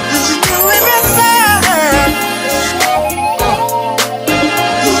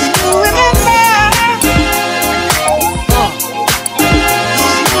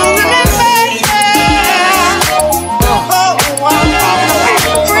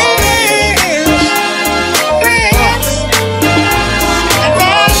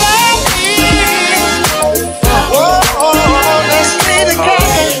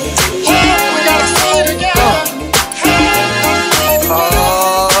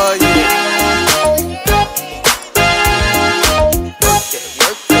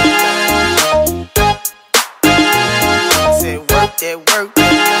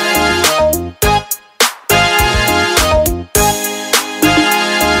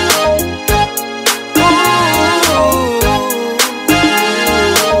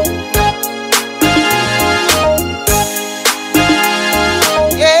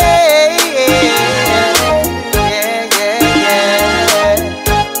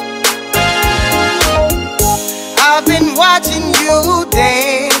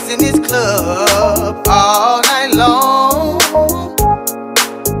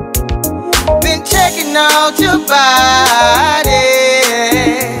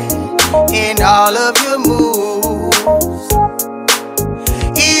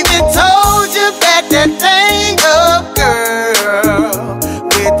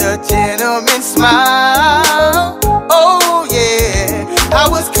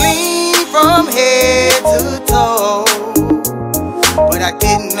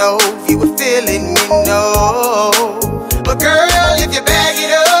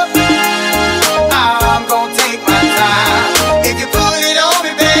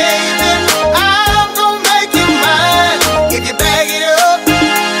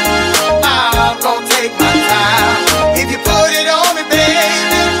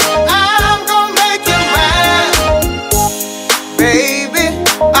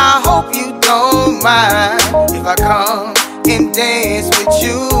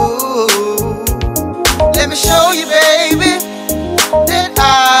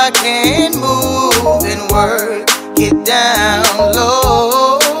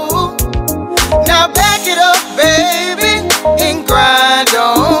 Now back it up, baby, and grind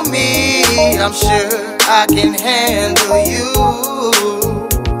on. I'm sure I can handle you.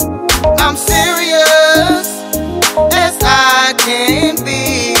 I'm serious as I can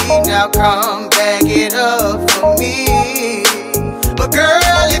be. Now come back it up for me. But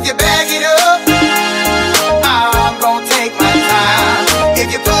girl, if you back it up, I'm gonna take my time. If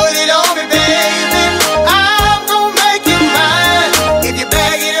you put it on me, baby, I'm gonna make you mine. If you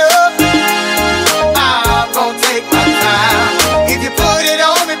back it up, I'm gonna take my time. If you put it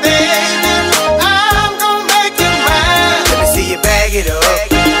on me, baby, I'm gonna make you mine. Let me see you bag it up.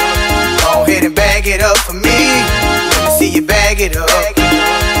 Go ahead and bag it up for me. Let me see you bag it up.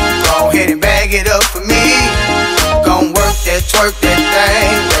 Go ahead and bag it up for me. Gon' work that, twerk that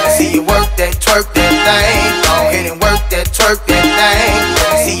thing. Let me see you work that, twerk that thing. Go ahead and work that, twerk that thing. Let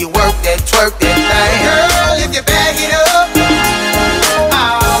me see you work that, twerk that thing. Girl, if you bag it up,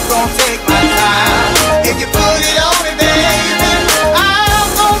 I'm gon' take my time. If you put it on me, baby, I'm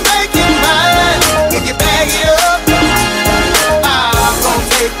gon' make you mine. If you bag it up, I'm gon'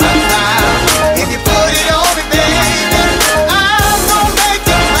 take my time. If you put it on me, baby, I'm gon' make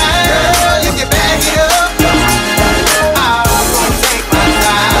you mine. Girl, if you bag it up, I'm gon' take my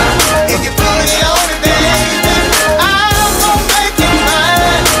time. If you put it on me, baby, I'm gon' make you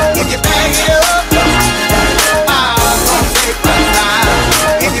mine. If you bag it up, I'm gon' take my time.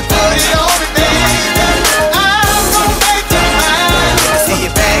 If you put it on me, baby, I'm gon' make you mine. Let me see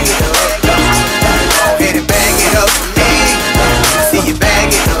you bag it up. Go ahead and bag it up for me. Let me see you bag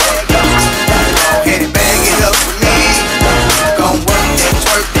it up. Go ahead and bag it up for me. Gon' work that,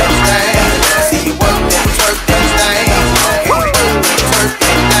 twerk that thing. Let me see you work that, twerk that thing. Go ahead and twerk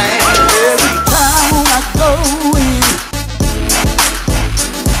that thing. Every time I go in,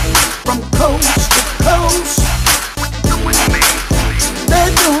 from coast to coast,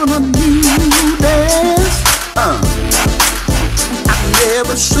 they're doing a new dance. I've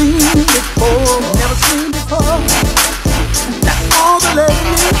never seen before, never seen before. Now all the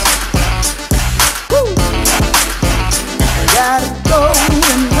ladies, woo, got it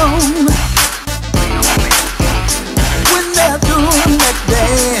going on when they're doing that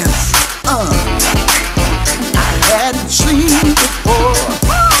dance. I hadn't seen before.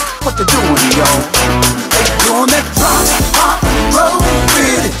 What they doing, y'all? They doing that drop, pop, and roll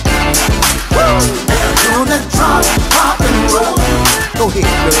with it. Woo! They're doing that drop, pop, and roll. Go ahead,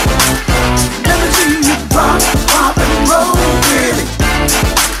 girl. Let me see you drop, pop, and roll with it.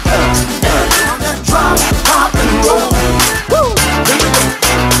 They're doing that drop, pop, and roll. Woo! Here we go.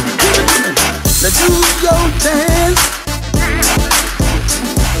 Give it. Now do your dance.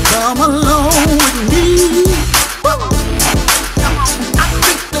 Come along with me. I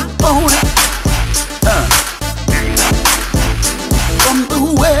picked up on it from the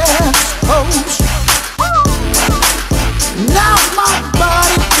West Coast. Now my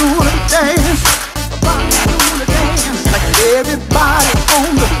body doing a dance, like everybody on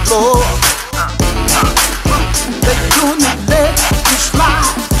the floor. They doing the leg to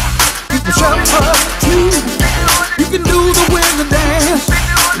slide. You can jump up too. You can do the wiggle dance.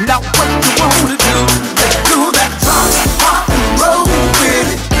 Now what you wanna do? Let's do that drop, pop, and roll with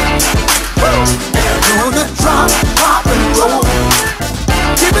it. They're doing that drop, pop, and roll.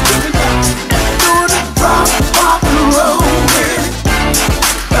 Give it to me. Doing that drop, pop, and roll with it.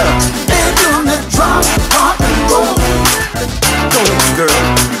 They're doing that drop, pop, and roll. Go ahead, girl.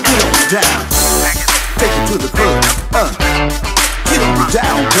 Get on down. Take it to the club. Get on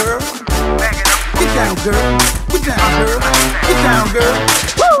down, girl. Get down, girl. Get down, girl. Get down, girl.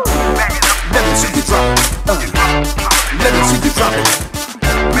 Woo! Let me see you drop it. Let me see you drop it.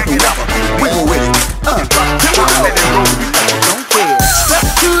 Wiggle with it. Here we go. Don't care. Step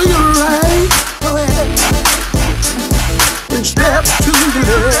to your right. Go ahead. And step to the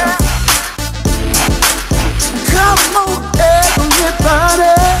left. Come on,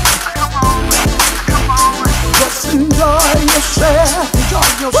 everybody. Just enjoy yourself. Enjoy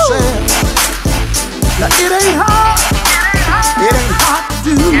yourself. Now it ain't hard. It ain't hard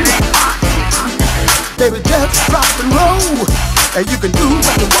to do. Baby, just drop and roll, and you can do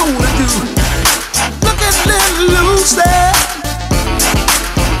what you wanna do. Look at little Lucy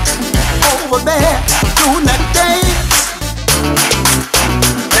over there doing that dance.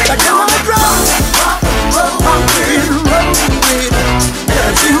 Like on the drum, pop and roll, pop and roll with it. Let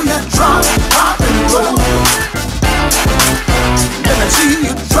me see you drop, pop and roll. Let me see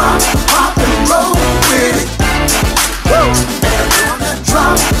you drop, pop and roll with it. Woo! Doing that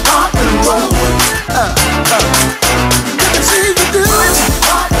drop, pop and roll. Let me see you do it.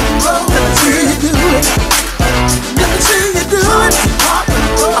 Pop and roll. Let me see you do it. Let me see you do it. Pop and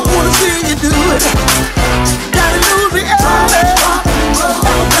roll. I wanna see you do it.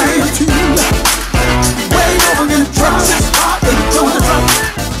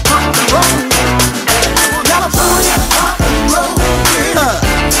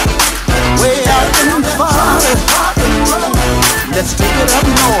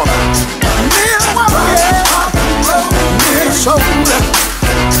 Florida, Minnesota,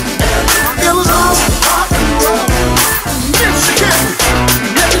 Illinois, Michigan.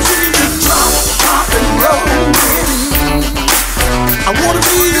 Let me see you rock and roll. I wanna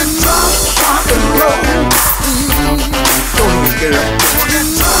be in rock and roll. Go ahead, girl.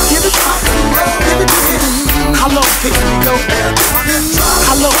 Give it rock and roll. Give it. How low can you go?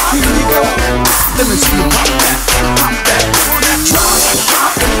 How low can you go? Let me see you pop that, pop that. Rock and roll.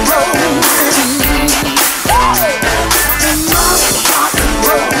 Rock and roll.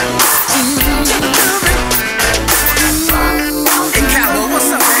 Hey, Cowboy,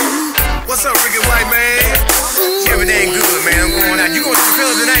 what's up, man? What's up, Ricky White, man? Everything good, man. I'm going out. You going to the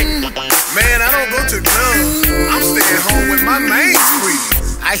club tonight? Man, I don't go to the club. I'm staying home with my main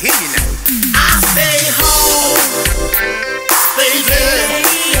squeeze. I hear you now. I stay home, baby,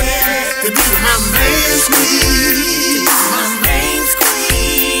 to be with my main squeeze. My main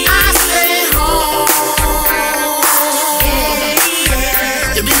squeeze. I stay home,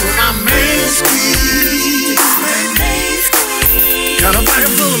 to be with my main squeeze. My main squeeze. Got a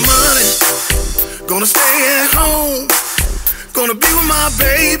pocket full of money. Gonna stay at home. Gonna be with my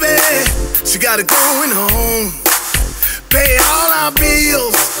baby. She got it going home. Pay all our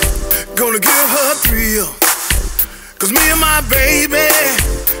bills. Gonna give her a thrill. Cause me and my baby,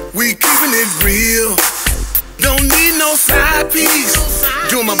 we keeping it real. Don't need no side piece.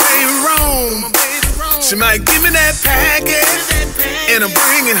 Doing my baby wrong. She might give me that package and I'm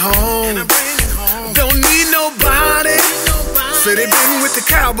bringing home. Don't need nobody. Say they been with the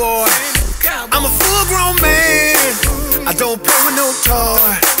cowboy. I'm a full grown man. I don't play with no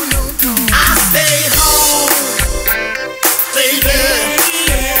toy. I stay home, baby,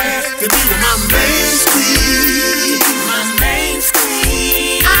 to be with my main squeeze. My main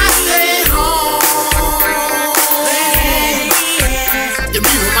squeeze. I stay home, baby, to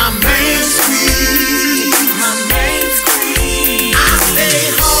be with my main squeeze. My main squeeze. I stay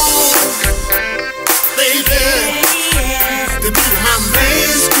home, baby, to be with my main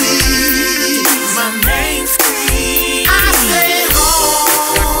squeeze. My main squeeze. I stay home,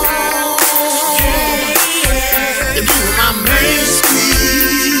 to be with my main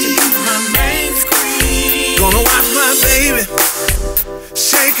squeeze. My main squeeze. Gonna watch my baby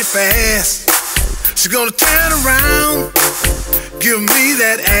shake it fast. She's gonna turn around, give me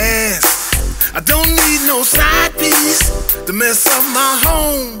that ass. I don't need no side piece to mess up my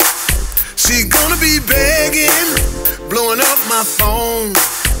home. She gonna be begging, blowing up my phone.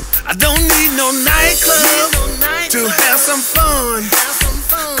 I don't need no nightclub to have some fun.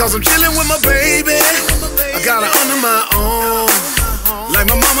 Cause I'm chilling with my baby. I got her under my arm. Like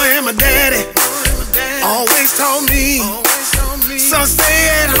my mama and my daddy always told me. So stay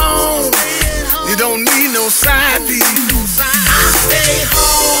at home. You don't need no side piece. I stay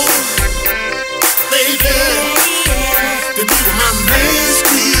home, baby, to be with my main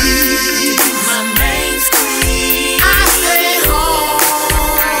squeeze. My main squeeze. I stay home,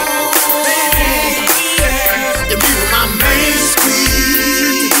 baby, to be with my main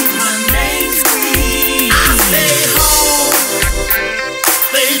squeeze. My main squeeze. I stay home,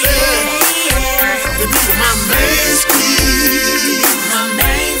 baby, to be with my main squeeze. My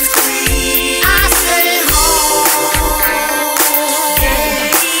main squeeze. I stay home,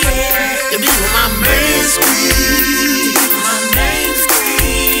 to be with my main squeeze. My main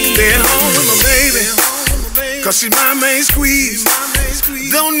squeeze. Staying home with my baby, cause she's my main squeeze.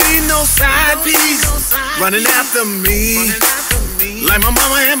 Don't need no side piece running after me. Like my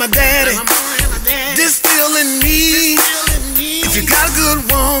mama and my daddy, distilling me. If you got a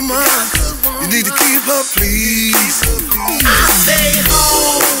good woman, you need to keep her, please. I stay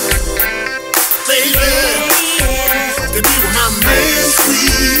home, baby, to be with my main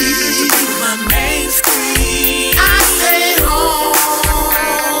squeeze. To be with my main squeeze. I stay home,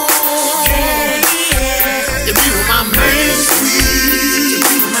 to be with my main squeeze.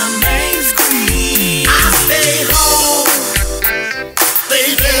 My main squeeze. I stay home,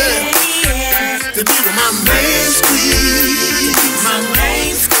 baby, to be with my main squeeze. My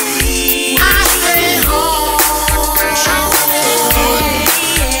main squeeze. I stay home,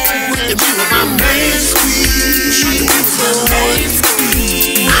 to be with my main squeeze. My main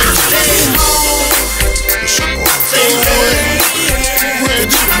squeeze. I stay home, baby, to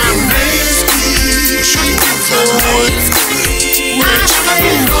be with my main squeeze. My main squeeze. I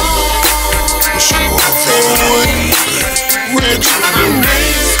stay home, baby, to be with my main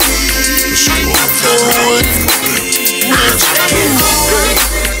squeeze.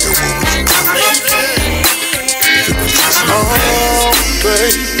 I stay home, Oh,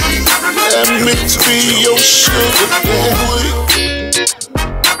 baby, let me be your sugar daddy.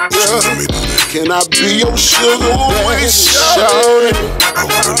 girl. Can I be your sugar daddy? Shawty,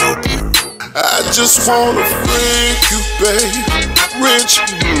 I just wanna freak you, baby. Rich,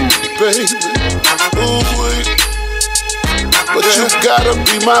 baby. Ooh, wait. But you gotta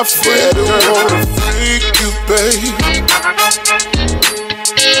be my friend. I wanna freak you, baby.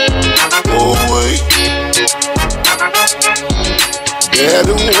 Oh, wait.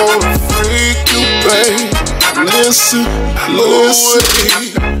 Daddy wanna freak you, baby. Listen,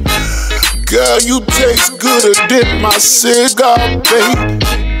 listen. Girl, you taste gooder than my cigar, baby.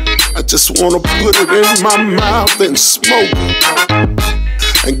 I just wanna put it in my mouth and smoke it.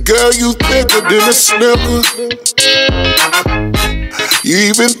 And girl, you thicker than a snicker. You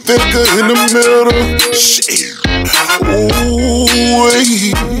even thicker in the middle. Shit.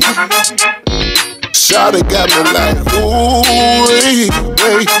 Ooh-wee. Shawty got me like, ooh-wee.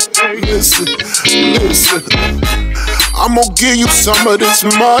 Wait, listen, listen. I'm gonna give you some of this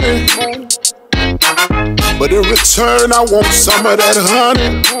money, but in return, I want some of that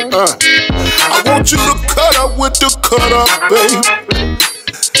honey. I want you to cut up with the cut up, babe,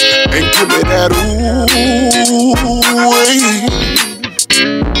 and give me that ooh-wee.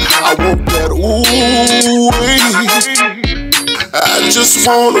 I want that ooh-wee. I just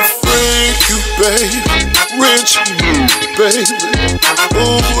wanna freak you, baby. Rich, baby.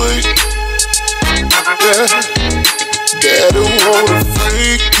 Ooh-wee. Yeah. Daddy wanna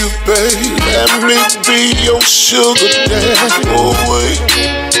freak you, baby. Let me be your sugar daddy. Ooh-wee.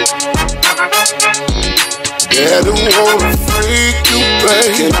 Daddy wanna freak you,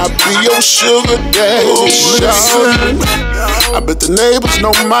 baby. Can I be your sugar daddy? Oh, listen. I bet the neighbors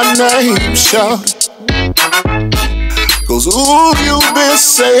know my name, shout. Cause ooh, you been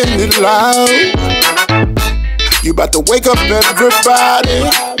saying it loud. You about to wake up everybody,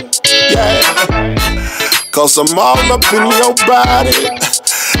 yeah. Cause I'm all up in your body.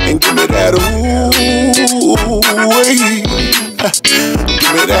 And give me that ooh-wee.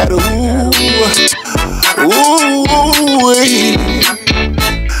 Give me that ooh-wee.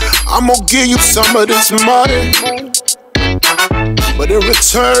 I'm gonna give you some of this money, but in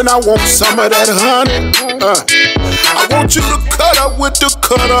return, I want some of that honey. I want you to cut up with the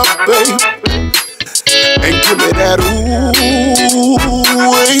cut up, babe, and give me that ooh-wee.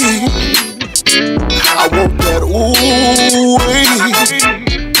 I want that ooh-wee.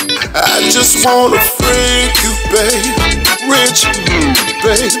 I just wanna freak you, babe. Rich,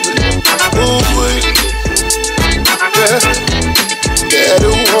 baby. Ooh-wee. Yeah.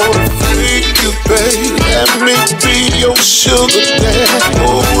 Daddy wanna freak you, baby. Let me be your sugar daddy.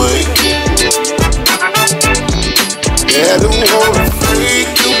 Ooh-wee. Daddy wanna freak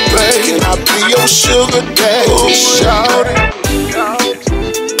you, baby. Can I be your sugar daddy? Oh, shawty.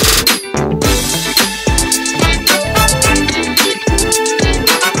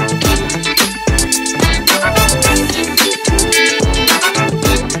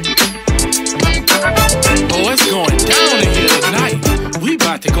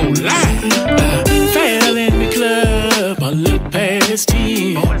 To go live. Fell in the club, I looked past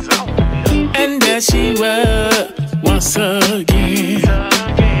 10, and there she was once again.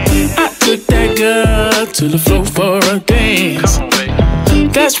 I took that girl to the floor for a dance.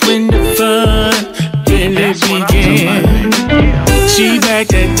 That's when the fun really began. She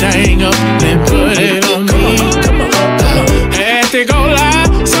backed that thing up and put it on me. Had to go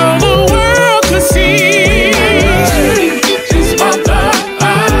live so the world could see. It's about the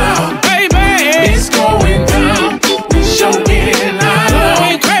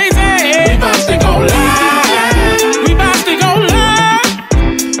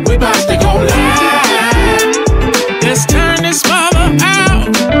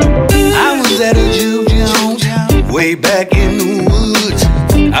way back in the woods,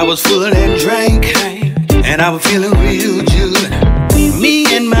 I was full and drank, and I was feeling real good. Me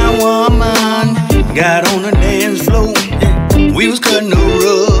and my woman got on the dance floor. We was cutting the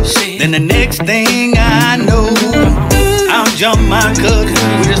rugs. Then the next thing I know, I'll jump my cousin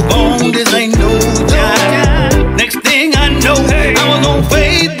with his phone. This ain't no time. Next thing I know, I was on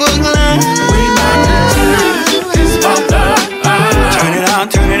Facebook Live. It's about the turn it on,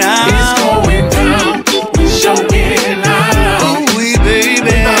 turn it on. It's going down. We showing out. Ooh, we baby. We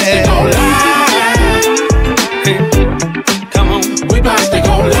about to go live. Hey, come on. We about to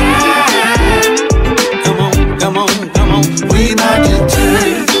go live. Come on, come on, come on. We about to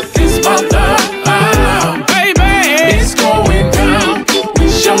turn. It's about the baby. It's going down. We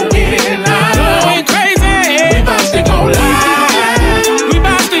showing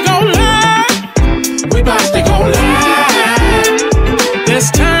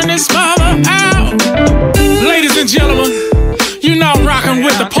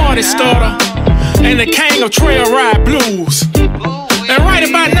party starter and the king of trail ride blues. And right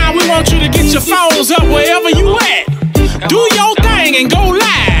about now, we want you to get your phones up wherever you at. Do your thing and go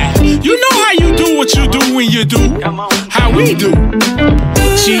live. You know how you do what you do when you do how we do.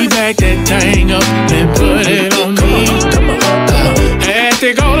 She back that thing up and put it on me. Had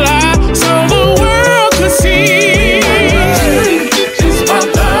to go live so the world could see. It's my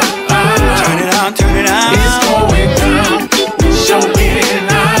love. Turn it on, turn it on. It's going down. Show it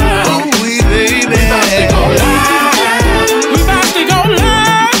now. Oh, we baby. We about to go live. We about to go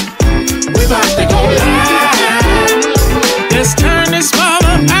live. We about to go live. Let's turn this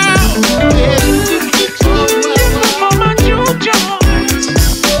mother out. For my jukebox.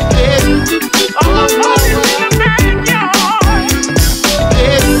 All the parties in the backyard.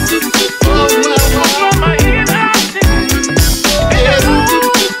 For my in-house.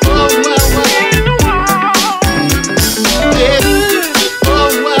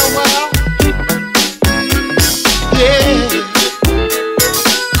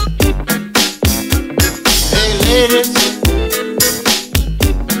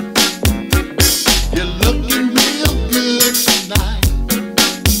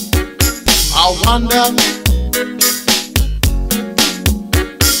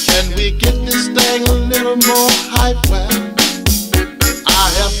 Can we get this thing a little more hype? Well, I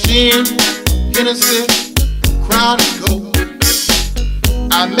have 10 Hennessy, Crown and Gold.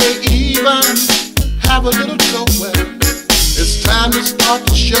 I may even have a little dough. Well, it's time to start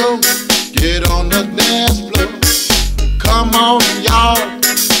the show. Get on the dance floor. Come on, y'all,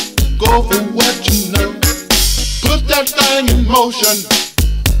 go for what you know. Put that thing in motion.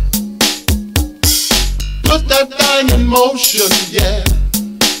 Put that thing in motion, yeah.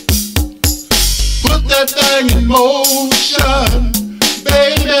 Put that thing in motion,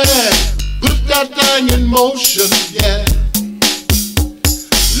 baby. Put that thing in motion, yeah.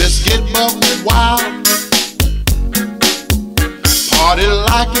 Let's get buck wild. Party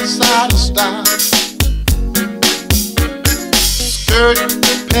like inside a style. Skirt,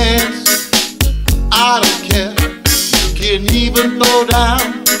 pants, I don't care. You can even throw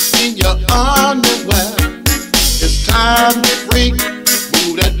down in your underwear. It's time to freak,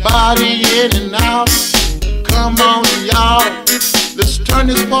 move that body in and out. Come on, y'all, let's turn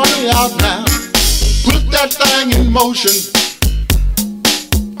this party out now. Put that thing in motion.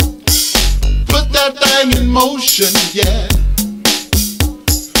 Put that thing in motion, yeah.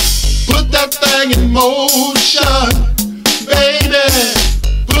 Put that thing in motion, baby.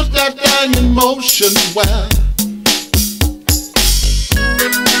 Put that thing in motion, well.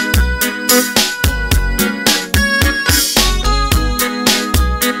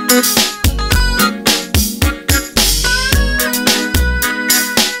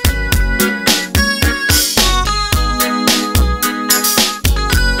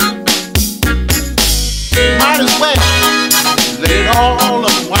 Might as well let it all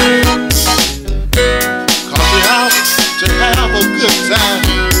unwind. Cause we're out to have a good time.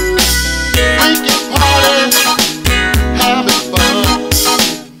 Freaking party, having fun.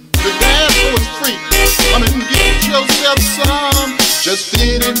 The dance floor is free. Come and get yourself some. Just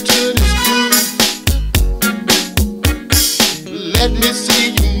fit into this groove. Let me see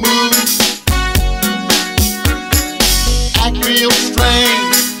you move. Act real strange.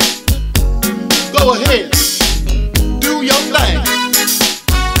 Go ahead, do your thing.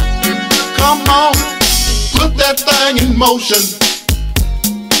 Come on, put that thing in motion.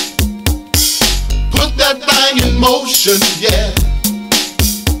 Put that thing in motion, yeah.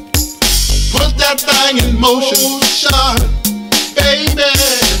 Put that thing in motion, baby.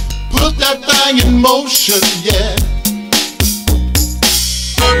 Put that thing in motion, yeah.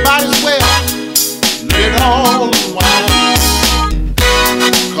 Might as well let it all unwind.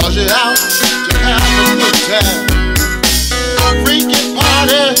 Cause you're out to have a good time. Freaking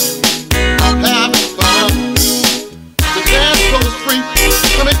party, having fun. The dance floor is free.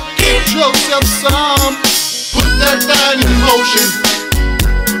 Come and get yourself some. Put that thing in motion.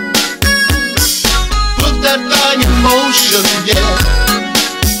 Put that thing in motion, yeah.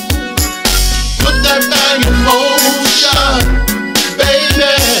 Put that thing in motion,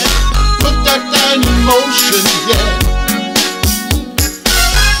 baby. Put that thing in motion, yeah.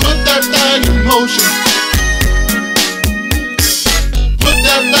 Put that thing in motion. Put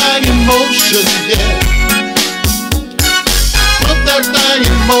that thing in motion, yeah. Put that thing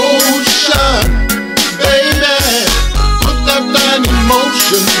in motion, baby. Put that thing in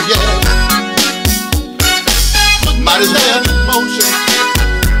motion, yeah. Might as well in motion.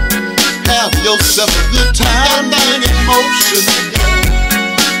 Have yourself a good time. Put that thing in motion, yeah.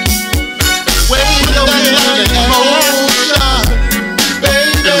 Wave your hand in motion,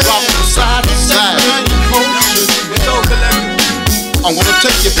 baby.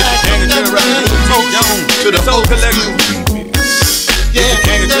 to the Soul Collective. Yeah,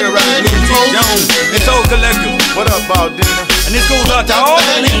 King of Trailride, Blue T. Jones. It's Soul Collective. What up, Baldina? And this goes out to all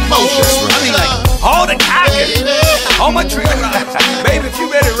the emotions. I mean, like, all the cockers. All my trail rides. Baby, if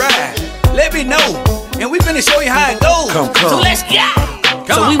you ready to ride, let me know. And we finna show you how it goes. Come. So let's go.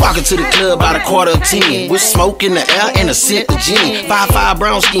 So we walking to the club by the 10:15 with smoke in the air and a scent of gin. 5'5"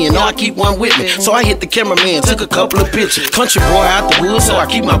 brown skin, know I keep one with me. So I hit the cameraman, took a couple of pictures. Country boy out the woods, so I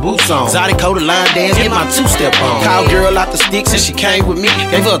keep my boots on. Zodi coated line dance, get my two-step on. Call girl out the sticks and she came with me.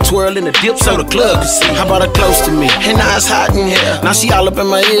 Gave her a twirl in the dip so the club could see. How about her close to me? And now it's hot in here. Now she all up in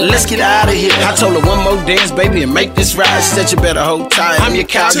my ear, let's get out of here. I told her one more dance, baby, and make this ride. She said you better hold tight, I'm your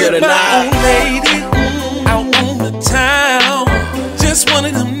cowgirl tonight. Took my old lady out on the town. Just one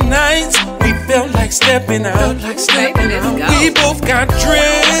of them nights, we felt like stepping out. We both got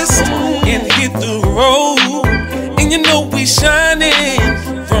dressed and hit the road. And you know we shining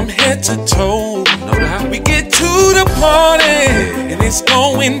from head to toe. We get to the party and it's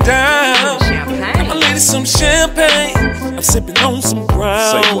going down. Got my lady some champagne, I'm sipping on some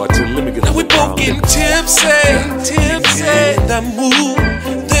brown. Now we both getting tipsy. And I move.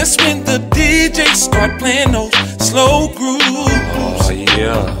 That's when the DJ start playing those slow grooves. Oh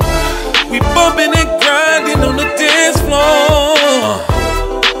yeah. We bumping and grinding on the dance floor.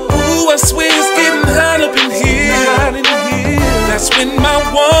 Ooh, I swear it's getting hot up in here. That's when my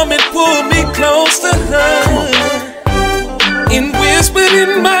woman pulled me close to her and whispered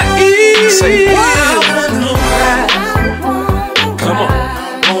in my ear. Say, I wanna ride. Come on.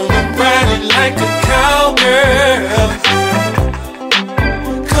 Wanna ride it like a cowgirl.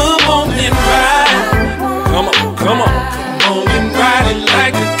 Come on and ride. Come on. Come on and ride it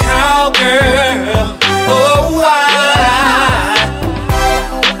like a cowgirl. Oh, why?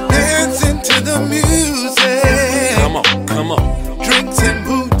 Dancing to the music. Come on. Drinks and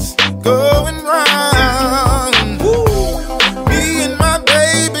boots going round. Woo. Me and my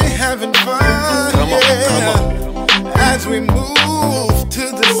baby having fun. Come on. As we move to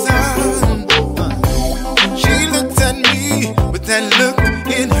the sound. She looks at me with that look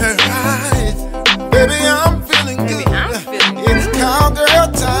in her eyes. Baby, I'm feeling good. It's cowgirl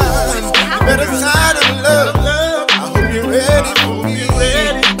time. You better sign of love. I hope you're ready for me.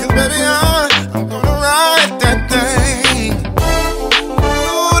 Cause baby, I'm gonna ride that thing.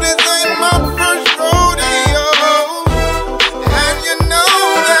 Ooh, this ain't my first rodeo. And you know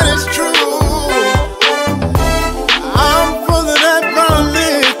that it's true. I'm full of that brown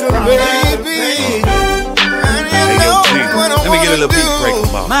liquor, baby. And you know what I Let me get a little beat break.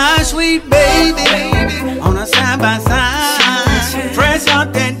 My sweet baby, on a side by side, fresh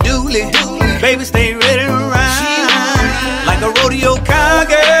out that dually, baby stay ready to ride, like a rodeo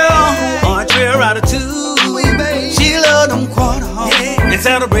cowgirl or a trail rider too. She love them quarter horse and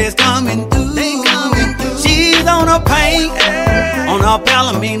saddlebreds coming through. She's on her paint, on her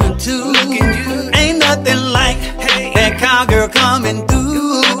palomino too. Ain't nothing like that cowgirl coming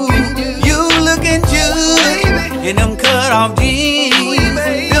through. You looking good in them cut off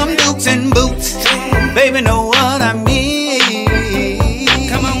jeans, them dukes and boots, baby, no one